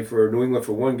 played for New England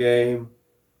for 1 game,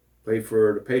 played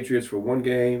for the Patriots for 1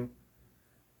 game,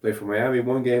 played for Miami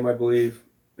 1 game, I believe,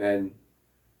 and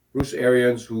Bruce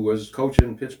Arians, who was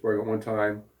coaching Pittsburgh at one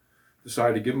time,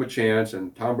 decided to give him a chance,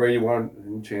 and Tom Brady wanted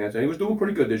him a chance, and he was doing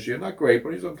pretty good this year. Not great,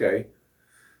 but he's okay.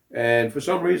 And for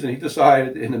some reason, he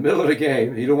decided in the middle of the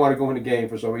game, he didn't want to go in the game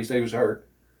for some reason. He said he was hurt,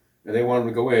 and they wanted him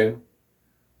to go in.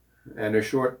 And they're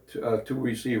short 2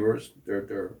 receivers.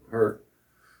 They're hurt.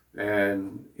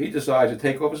 And he decides to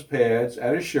take off his pads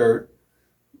and his shirt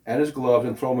and his gloves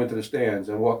and throw them into the stands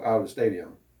and walk out of the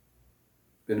stadium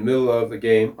in the middle of the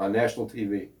game on national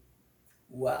TV.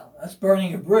 Wow, that's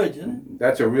burning a bridge, isn't it?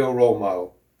 That's a real role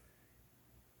model.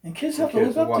 And kids have to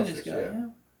Kids look up watch to this this, guy. yeah. Yeah.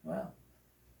 Wow.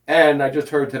 And I just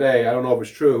heard today, I don't know if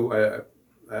it's true,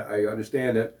 I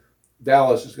understand that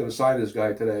Dallas is going to sign this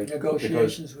guy today.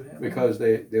 Negotiations with him. Because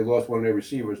they lost one of their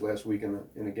receivers last week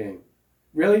in a game.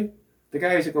 Really? The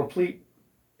guy is a complete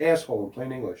asshole in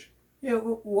plain English. Yeah,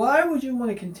 why would you want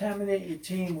to contaminate your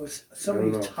team with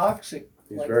somebody toxic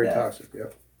He's like very that? toxic, yeah.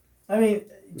 I mean,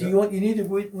 do you need to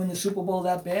win the Super Bowl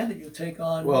that bad that you'll take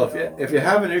on? Well, if you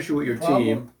have an issue with your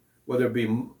team, whether it be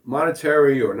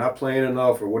monetary or not playing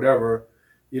enough or whatever,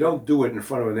 you don't do it in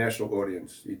front of a national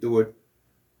audience. You do it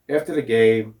after the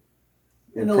game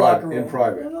in the locker room. In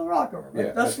private. In the locker room.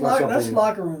 Yeah, that's not that's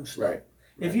locker room stuff. Right.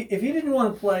 If he didn't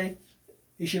want to play,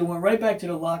 he should have went right back to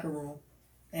the locker room.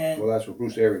 And well, that's what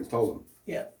Bruce Arians told him.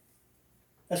 Yeah.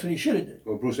 That's what he should have did.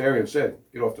 Well, Bruce Arians said,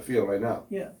 get off the field right now.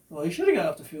 Yeah. Well, he should have got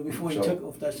off the field before he took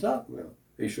off that stuff. Well,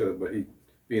 he should have, but he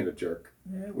being a jerk,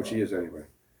 which he is anyway.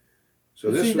 So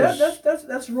but this see, was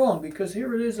that's wrong because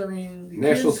here it is. I mean, the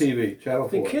national kids, TV, Channel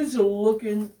 4. The kids are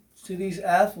looking to these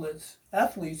athletes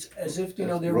as if they're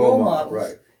As role models,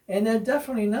 right? And they're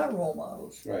definitely not role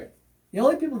models. Right. The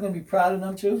only people going to be proud of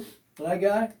them too, for that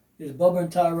guy, is Bubba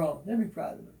and Tyrone. They'll be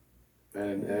proud of him.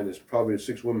 And it's probably the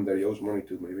 6 women that he owes money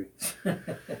to, maybe.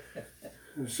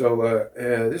 So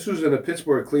this was in a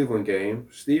Pittsburgh-Cleveland game.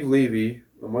 Steve Levy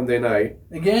on Monday night.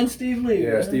 Again, Steve Levy.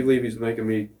 Yeah, Steve Levy's making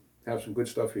me have some good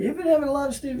stuff here. You've been having a lot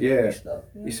of Steve Levy stuff.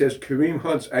 Yeah. He says Kareem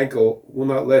Hunt's ankle will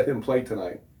not let him play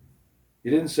tonight. He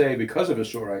didn't say because of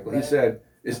his sore ankle. Right. He said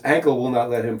his ankle will not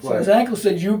let him play. So his ankle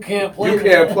said, you can't play. You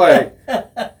can't play.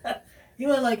 He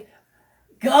went like,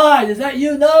 God, is that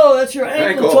you? No, that's your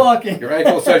ankle talking. Your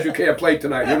ankle says you can't play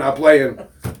tonight. You're not playing.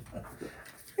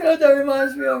 You know what that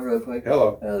reminds me of real quick?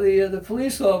 Hello. The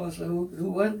police officer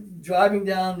who went driving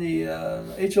down the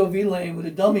HOV lane with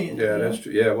a dummy in it. Yeah, that's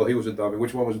true. Yeah, well, he was a dummy.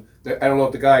 Which one was? I don't know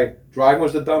if the guy driving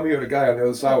was the dummy or the guy on the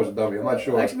other side was a dummy. I'm not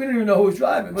sure. Actually, we didn't even know who was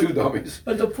driving. Two dummies.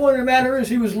 But the point of the matter is,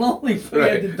 he was lonely, so he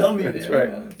had the dummy there. That's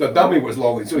right. The dummy was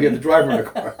lonely, so he had the driver in the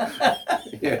car.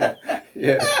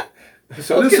 Yeah.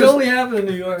 So this can only happen in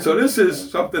New York. So this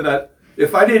is something that,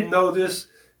 if I didn't know this,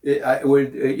 it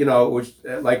would,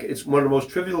 like it's one of the most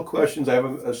trivial questions I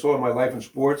ever saw in my life in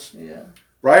sports. Yeah.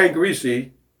 Brian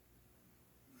Greasy,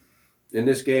 in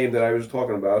this game that I was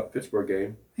talking about, Pittsburgh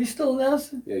game. He's still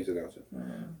announcing? Yeah, he's announcing.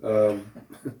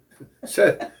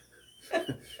 Said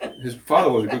his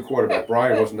father was a good quarterback.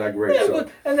 Brian wasn't that great. Yeah, so.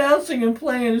 but announcing and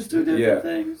playing is two different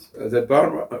things. That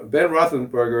Ben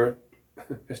Roethlisberger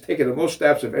has taken the most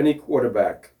snaps of any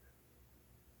quarterback.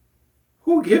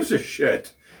 Who gives a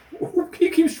shit? Who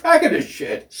keeps track of this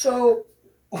shit? So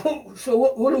what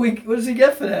does he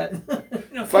get for that?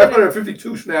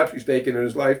 552 snaps he's taken in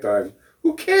his lifetime.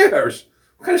 Who cares?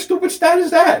 What kind of stupid stat is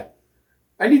that?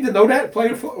 I need to know that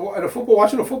playing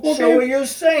watching a football game. So what you're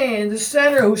saying, the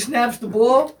center who snaps the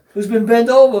ball, who's been bent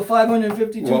over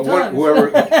 552 times. Whoever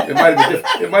it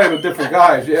might have been different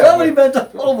guys. Yeah. Somebody bent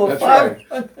over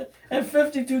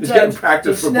 552 He's times getting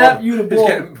practice to snap you the ball.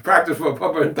 He's getting practice for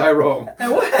Bubba and Tyrone.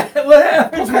 And what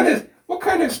happens? What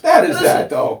kind of stat is that,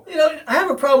 though? I have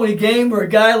a problem with a game where a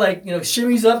guy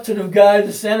shimmies up to the guy,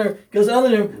 the center, goes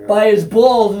under him by his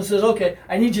balls and says, "Okay,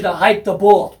 I need you to hike the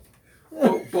ball."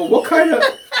 But what kind of?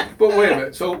 But wait a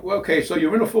minute. So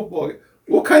you're in a football game.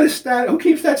 What kind of stat? Who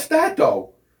keeps that stat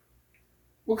though?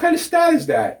 What kind of stat is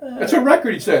that? That's a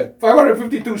record. He said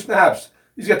 552 snaps.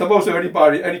 He's got the most of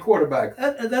any quarterback.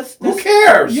 That's who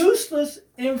cares? Useless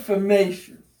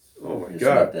information. Oh my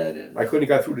God! What that is. I couldn't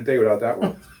have got through the day without that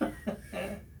one.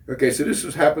 Okay, so this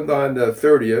has happened on the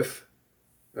 30th.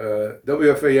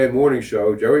 WFAN morning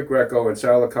show. Jerry Greco and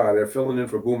Sal Licata, they're filling in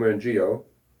for Boomer and Gio.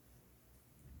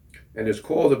 And it's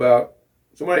called about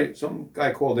some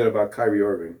guy called in about Kyrie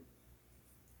Irving.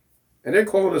 And they're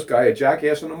calling this guy a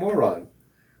jackass and a moron.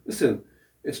 Listen,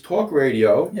 it's talk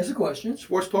radio. Here's a question.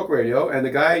 Sports talk radio, and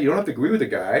the guy, you don't have to agree with the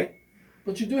guy.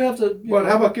 But you do have to. But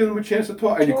how about giving him a chance to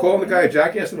talk? And you call the guy a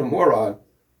jackass and a moron.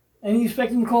 And you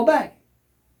expect him to call back.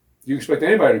 You expect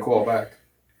anybody to call back.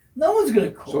 No one's going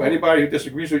to call. So anybody who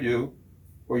disagrees with you,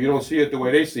 or you don't see it the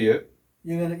way they see it,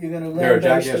 you're gonna They're a lambaste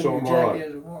jackass them, or a you're moron.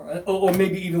 jackass or moron. Or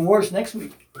maybe even worse next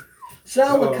week.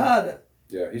 Sal Licata.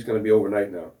 Yeah, he's going to be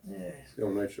overnight now. Yeah. The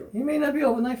overnight show. He may not be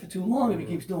overnight for too long if he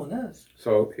keeps doing this.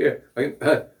 So here,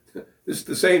 this is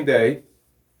the same day.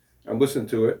 I'm listening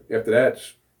to it. After that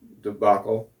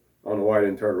debacle, I don't know why I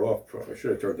didn't turn it off. I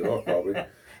should have turned it off probably.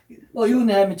 Well, you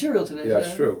wouldn't have material today. Yeah, that's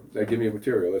so- true. They give me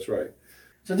material. That's right.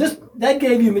 So that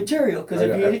gave you material because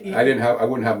if you I didn't have. I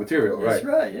wouldn't have material. That's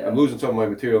Right. right. Yeah. I'm losing some of my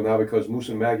material now because Moose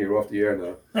and Maggie are off the air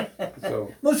now.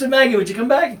 So Musa Maggie, would you come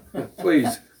back?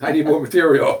 please, I need more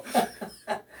material.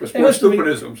 For They must sports have been-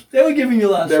 stupidisms. They were giving you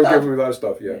a lot of They were stuff. giving me a lot of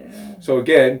stuff, yeah. So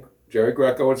again, Jerry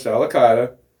Greco and Sal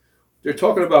Licata, they're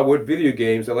talking about what video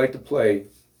games they like to play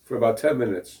for about 10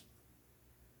 minutes.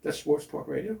 That's sports talk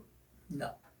radio? No.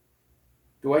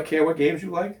 Do I care what games you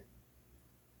like?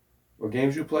 Or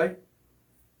games you play?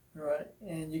 Right.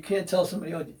 And you can't tell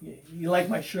somebody, oh, you like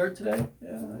my shirt today?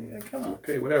 Yeah, come on.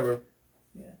 Okay, whatever.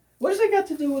 What does that got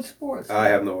to do with sports? I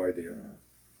have no idea.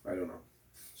 I don't know.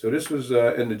 So this was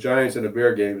in the Giants and the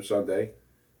Bear game Sunday.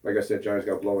 Like I said, Giants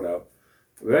got blown out.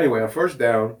 But anyway, on first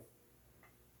down,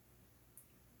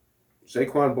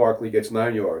 Saquon Barkley gets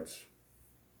 9 yards.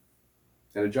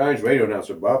 And the Giants radio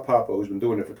announcer, Bob Papa, who's been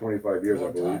doing it for 25 years, I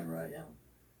Long believe, time, right, yeah.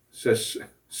 says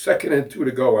 2nd and 2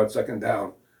 to go on second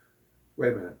down.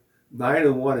 Wait a minute. 9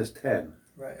 and 1 is 10.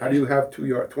 Right. How do you have 2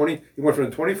 yards? 20. He went from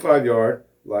the 25-yard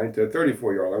line to the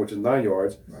 34-yard line, which is 9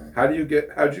 yards. Right.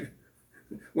 How'd you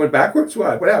went backwards?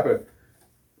 What happened?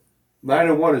 9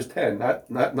 and 1 is 10. Not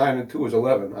 9 and 2 is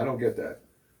 11. I don't get that.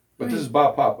 But this is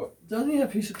Bob Papa. Doesn't he have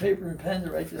a piece of paper and pen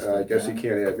to write this I stuff guess he down?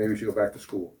 can't add. Maybe he should go back to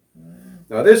school.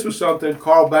 Now this was something.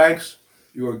 Carl Banks,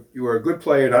 you were a good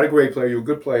player, not a great player. You were a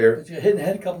good player. But you got hit in the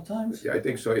head a couple times? Yeah, I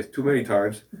think so. It's too many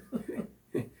times.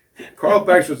 Carl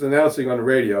Banks was announcing on the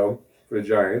radio for the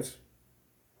Giants,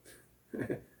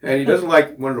 and he doesn't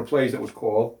like one of the plays that was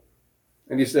called,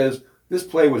 and he says this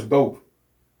play was dope.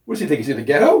 What does he think? He's in the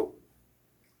ghetto?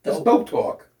 That's dope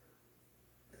talk.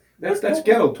 That's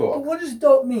ghetto But talk. what does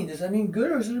dope mean? Does that mean good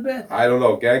or is it a bad thing? I don't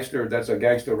know. Gangster. That's a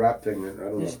gangster rap thing. I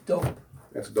don't It's know. dope.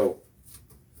 That's dope.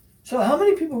 So how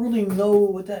many people really know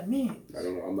what that means? I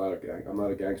don't know. I'm not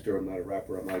a gangster. I'm not a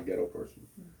rapper. I'm not a ghetto person.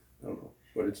 I don't know.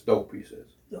 But it's dope. He says.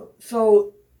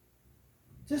 So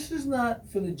this is not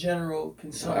for the general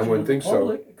consumption I wouldn't of the think so.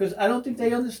 public because I don't think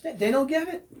they understand. They don't get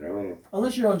it. I don't know.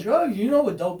 Unless you're on drugs, you know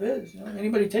what dope is. You know,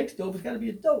 anybody takes dope, it's got to be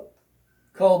a dope.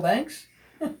 Carl Banks,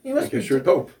 he I must guess be. you're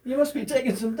dope. He must be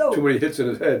taking some dope. Too many hits in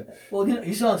his head. Well, you know,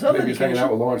 he's on some Maybe he's hanging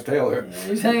out with Lawrence Taylor. Yeah,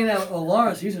 he's hanging out with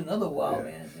Lawrence. He's another wild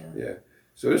man. Yeah. Yeah.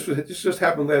 So this just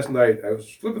happened last night. I was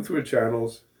flipping through the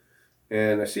channels,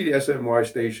 and I see the SNY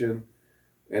station,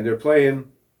 and they're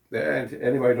playing. And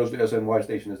anybody knows the SNY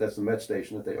station is? That's the Met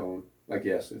station that they own. Like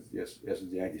yes, it's the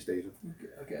Yankee station.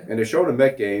 Okay. And they're showing a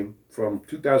Met game from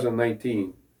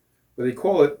 2019, but they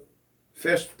call it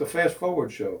the Fast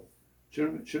Forward Show.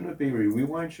 Shouldn't it be a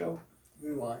rewind show?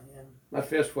 Rewind. Yeah. Not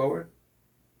fast forward.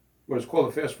 But it's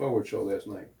called the Fast Forward Show last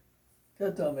night.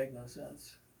 That don't make no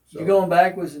sense. So, You're going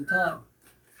backwards in time.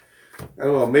 I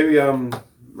don't know. Maybe I don't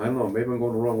know. Maybe I'm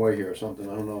going the wrong way here or something.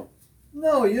 I don't know.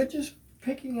 No, you're just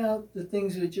picking out the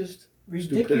things that are just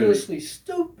ridiculously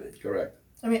stupid. Correct.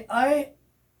 I mean,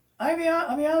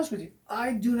 I'll be honest with you.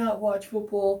 I do not watch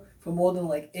football for more than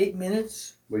like 8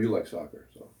 minutes. Well, you like soccer,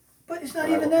 so. But it's not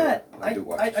I- even that. I do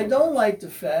watch I some. don't like the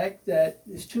fact that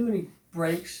there's too many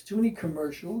breaks, too many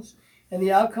commercials, and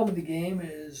the outcome of the game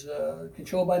is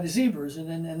controlled by the Zebras. And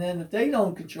then if they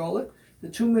don't control it, the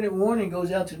 2-minute warning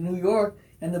goes out to New York,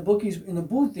 and the bookies in the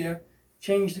booth there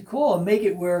change the call and make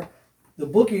it where the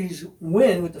bookies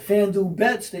win with the FanDuel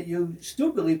bets that you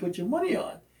stupidly put your money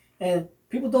on. And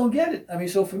people don't get it. I mean,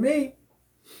 so for me,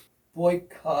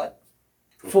 boycott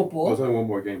football. Well, there's only one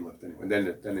more game left anyway. And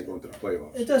then they go into the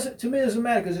playoffs. It doesn't. To me, it doesn't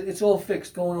matter because it's all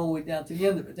fixed going all the way down to the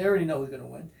end of it. They already know who's going to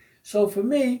win. So for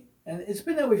me, and it's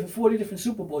been that way for 40 different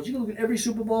Super Bowls. You can look at every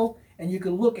Super Bowl and you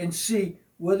can look and see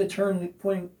where the turning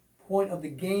point of the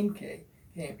game came.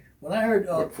 When I heard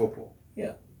Like football.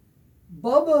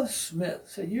 Bubba Smith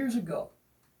said years ago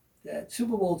that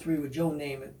Super Bowl III with Joe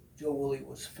Namath, Joe Willie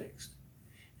was fixed,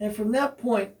 and from that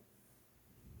point,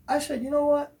 I said, you know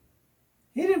what?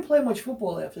 He didn't play much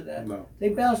football after that. No. They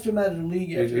bounced him out of the league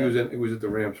He after that. was at the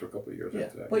Rams for a couple of years Yeah,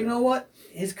 after that. but you know what?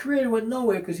 His career went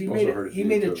nowhere because he Also hurt his knee,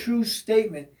 made a too. true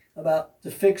statement about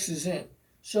the fix is in.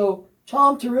 So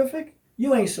Tom Terrific,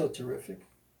 you ain't so terrific.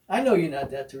 I know you're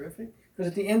not that terrific because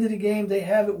at the end of the game they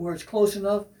have it where it's close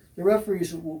enough. The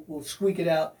referees will squeak it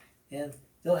out and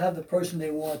they'll have the person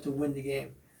they want to win the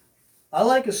game. I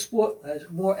like a sport that has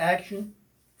more action.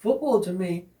 Football to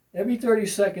me, every 30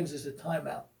 seconds is a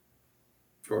timeout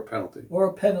Or a penalty. or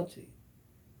a penalty.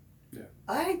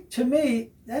 To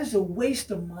me, that is a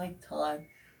waste of my time,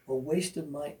 a waste of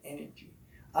my energy.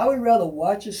 I would rather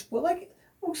watch a sport like,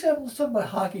 for example, let's talk about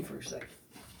hockey for a second.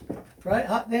 Right?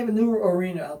 They have a new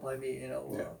arena out by me,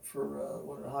 for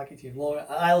one of the hockey teams, Long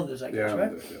Islanders, I guess,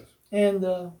 right? Yes. And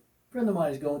a friend of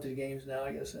mine is going to the games now,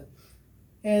 I guess.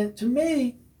 And to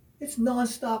me, it's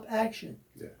nonstop action.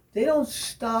 Yeah. They don't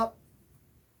stop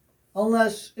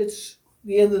unless it's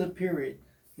the end of the period,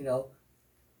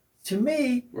 To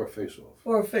me, Or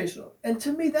a face-off. And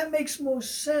to me, that makes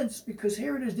most sense because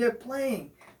here it is, they're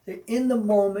playing. They're in the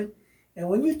moment. And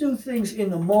when you do things in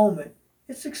the moment,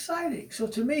 it's exciting. So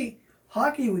to me,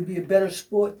 hockey would be a better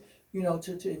sport,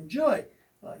 to enjoy.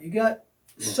 You got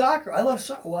soccer. I love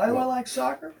soccer. Why do I like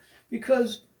soccer?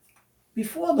 Because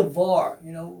before the VAR,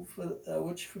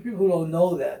 which for people who don't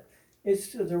know that,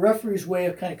 it's the referee's way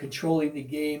of kind of controlling the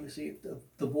game. See if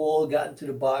the ball got into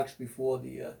the box before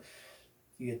the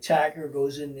attacker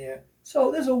goes in there.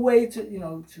 So there's a way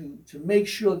to make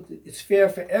sure that it's fair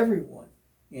for everyone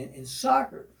in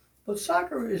soccer. But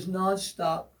soccer is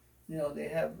nonstop. They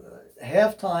have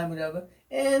halftime, whatever,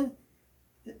 and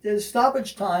there's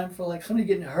stoppage time for like somebody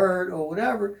getting hurt or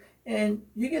whatever, and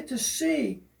you get to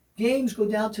see games go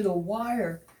down to the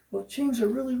wire. Well, teams are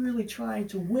really, really trying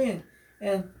to win,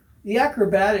 and the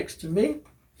acrobatics to me,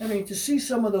 to see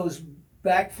some of those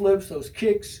backflips, those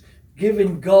kicks, give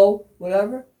and go,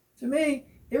 whatever. To me,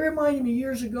 it reminded me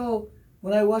years ago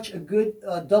when I watched a good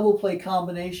double play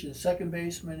combination, second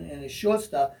baseman and a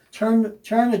shortstop, turn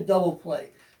a double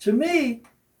play. To me,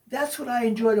 that's what I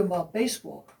enjoyed about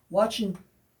baseball, watching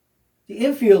the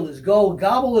infielders go,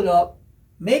 gobble it up,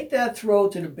 make that throw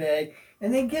to the bag,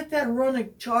 and then get that runner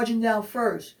charging down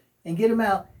first and get him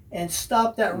out and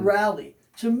stop that rally.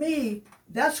 To me,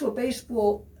 that's what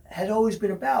baseball had always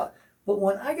been about. But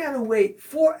when I got to wait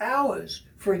 4 hours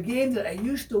for a game that I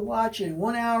used to watch in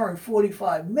 1 hour and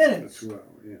 45 minutes, 2 hour,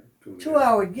 yeah.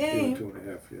 2-hour game,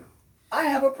 2.5, yeah. I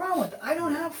have a problem with it. I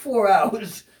don't have 4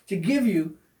 hours to give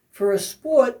you for a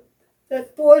sport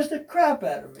that bores the crap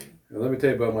out of me. Now, let me tell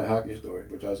you about my hockey story,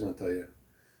 which I was going to tell you.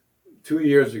 2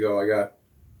 years ago,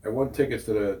 I won tickets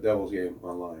to the Devils game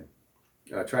online.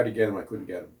 I tried to get them, I couldn't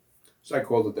get them. So I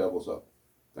called the Devils up.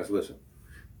 I said, listen,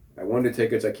 I won the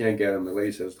tickets, I can't get them. The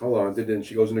lady says, hold on. Then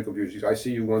she goes in the computer. She says, I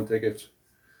see you won tickets.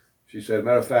 She said,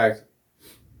 matter of fact,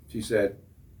 she said,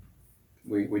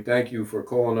 we thank you for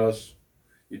calling us.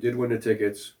 You did win the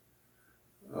tickets.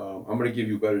 I'm going to give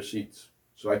you better seats.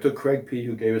 So I took Craig P.,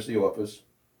 who gave us the office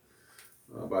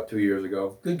about 2 years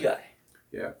ago. Good guy.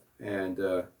 Yeah. And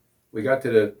we got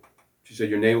to she said,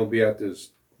 your name will be at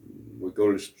this, we'll go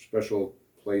to this special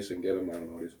place and get them, I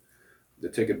don't know, the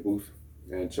ticket booth.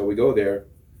 And so we go there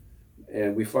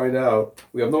and we find out,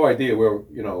 we have no idea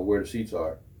where the seats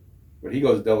are. But he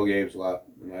goes to Devil games a lot,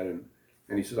 and I didn't.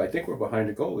 And he says, I think we're behind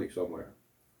the goalie somewhere.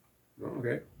 Oh,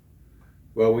 okay.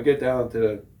 Well, we get down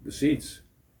to the seats.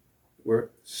 We're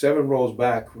 7 rows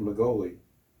back from the goalie,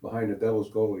 behind the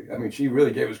Devil's goalie. She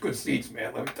really gave us good seats,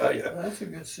 man, let me tell you. That's a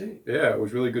good seat. Yeah, it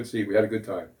was really good seat. We had a good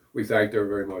time. We thanked her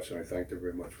very much, and I thanked her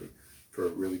very much for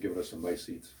really giving us some nice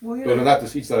seats. Well, yeah. Those are not the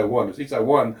seats that I won. The seats I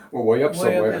won were way up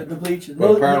somewhere. Up the bleachers.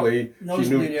 But apparently,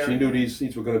 she knew these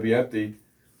seats were going to be empty,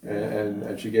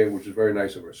 and she gave, which is very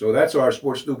nice of her. So that's our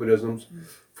sports stupidisms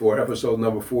for episode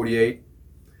number 48.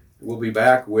 We'll be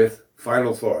back with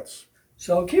final thoughts.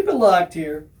 So keep it locked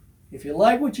here. If you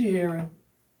like what you're hearing,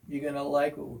 you're going to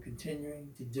like what we're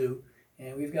continuing to do.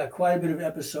 And we've got quite a bit of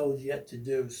episodes yet to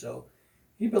do. So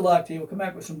keep it locked here. We'll come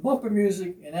back with some bumper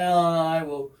music, and Alan and I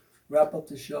will wrap up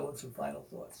the show with some final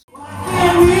thoughts. Why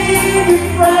can't we be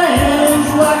friends?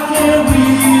 Why can't we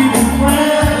be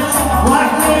friends? Why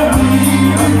can't we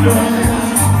be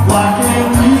friends? Why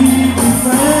can't we be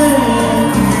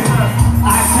friends?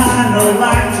 I kinda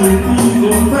like to be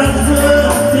the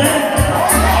president,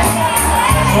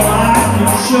 so I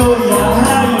can show you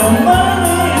how your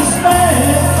money is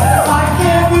spent. Why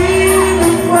can't we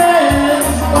be friends?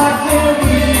 Why can't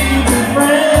we be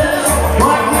friends?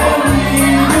 Why can't we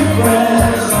be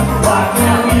friends? Why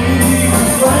can't we be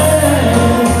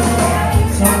friends?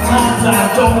 Sometimes I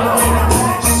don't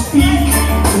speak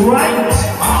right,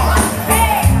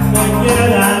 but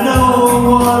yet I know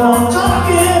what I'm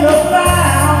talking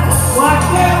about. Why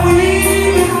can't we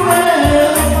be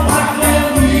friends? Why can't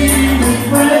we be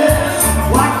friends?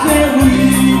 Why can't we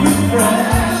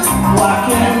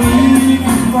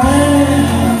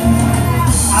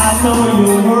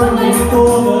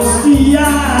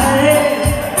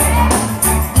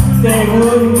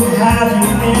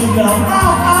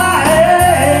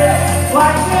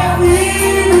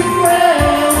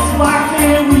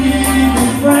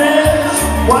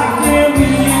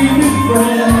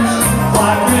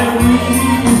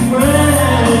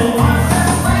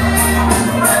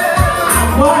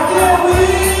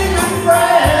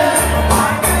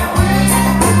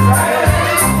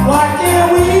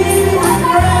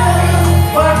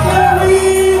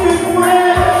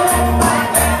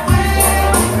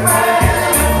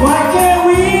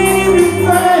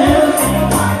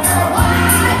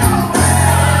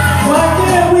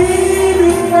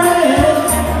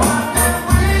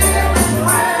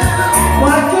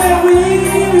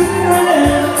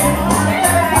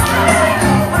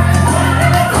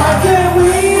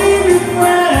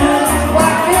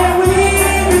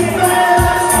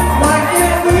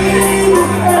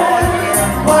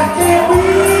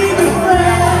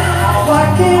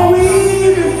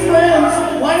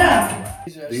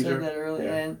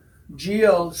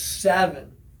episode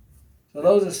 7. So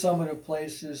those are some of the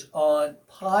places on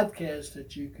podcasts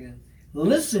that you can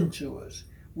listen to us.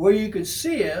 Where you could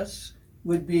see us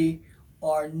would be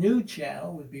our new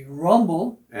channel, would be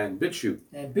Rumble. And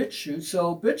BitChute.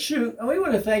 So BitChute, and we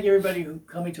want to thank everybody who's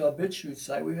coming to our BitChute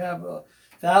site. We have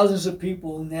thousands of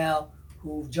people now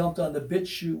who've jumped on the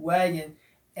BitChute wagon,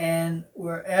 and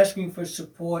we're asking for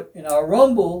support in our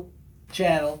Rumble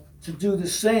channel to do the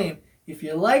same. If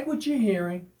you like what you're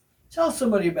hearing, tell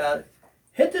somebody about it.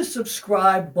 Hit the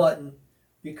subscribe button,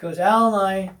 because Al and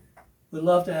I would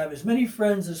love to have as many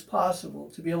friends as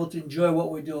possible to be able to enjoy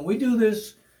what we're doing. We do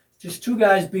this just two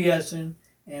guys BSing,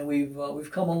 and we've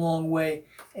come a long way.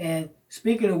 And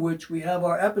speaking of which, we have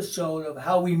our episode of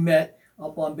how we met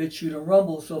up on BitChute and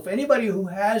Rumble. So if anybody who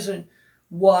hasn't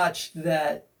watched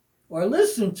that or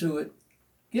listened to it,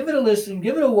 give it a listen,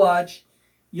 give it a watch.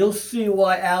 You'll see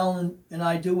why Alan and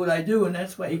I do what I do, and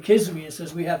that's why he kisses me and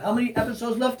says, we have how many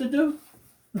episodes left to do?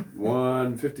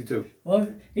 152. Well,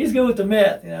 he's good with the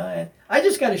math, you know. And I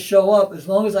just got to show up as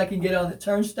long as I can get on the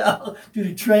turnstile, do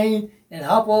the train, and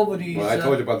hop over these. Well, I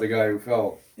told you about the guy who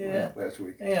fell last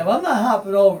week. Yeah, but I'm not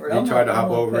hopping over it. He tried to hop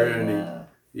over it, and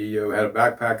he had a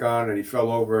backpack on, and he fell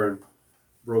over and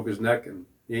broke his neck, and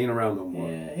he ain't around no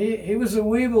more. Yeah, he was a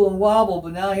weeble and wobble,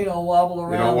 but now he don't wobble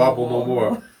around. He don't wobble no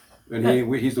more. And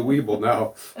he's a weeble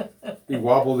now. He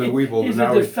wobbled and weebled. He's and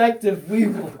now a defective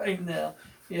weeble right now.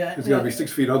 Yeah, he's going to be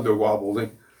 6 feet under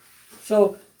wobbling.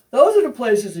 So those are the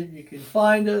places that you can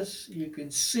find us. You can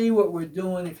see what we're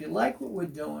doing. If you like what we're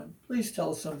doing, please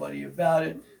tell somebody about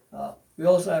it. We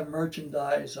also have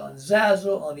merchandise on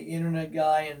Zazzle, on the Internet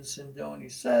Guy, and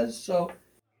Sindoni Says. So,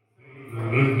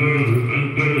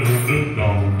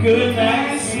 good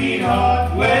night,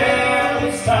 sweetheart. Well,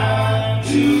 it's time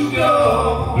to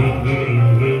go.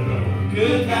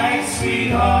 Good night,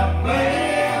 sweetheart.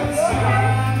 Well, it's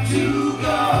time to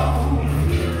go.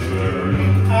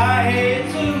 I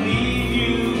hate to leave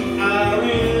you, I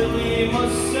really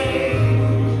must say.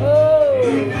 Oh,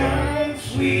 good night,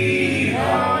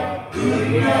 sweetheart.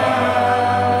 Good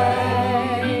night.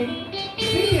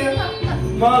 See ya,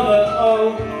 Mother O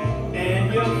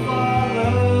and your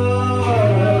father.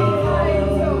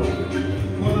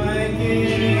 Why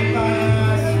can't I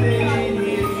stay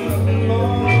here too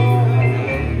long?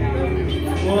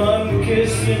 One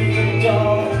kiss in the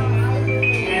dark,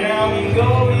 and I'll be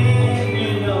going.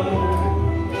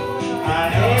 I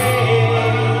hate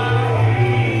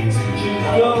to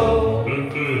go.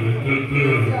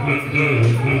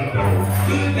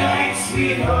 Good night,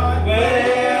 sweetheart.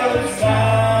 Well, it's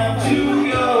time to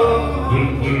go.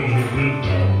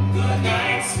 Good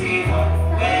night, sweetheart.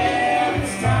 Well,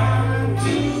 it's time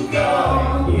to go.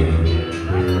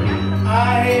 I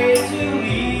hate to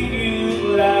leave you,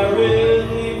 but I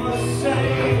really must say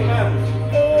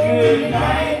good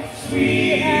night, sweetheart.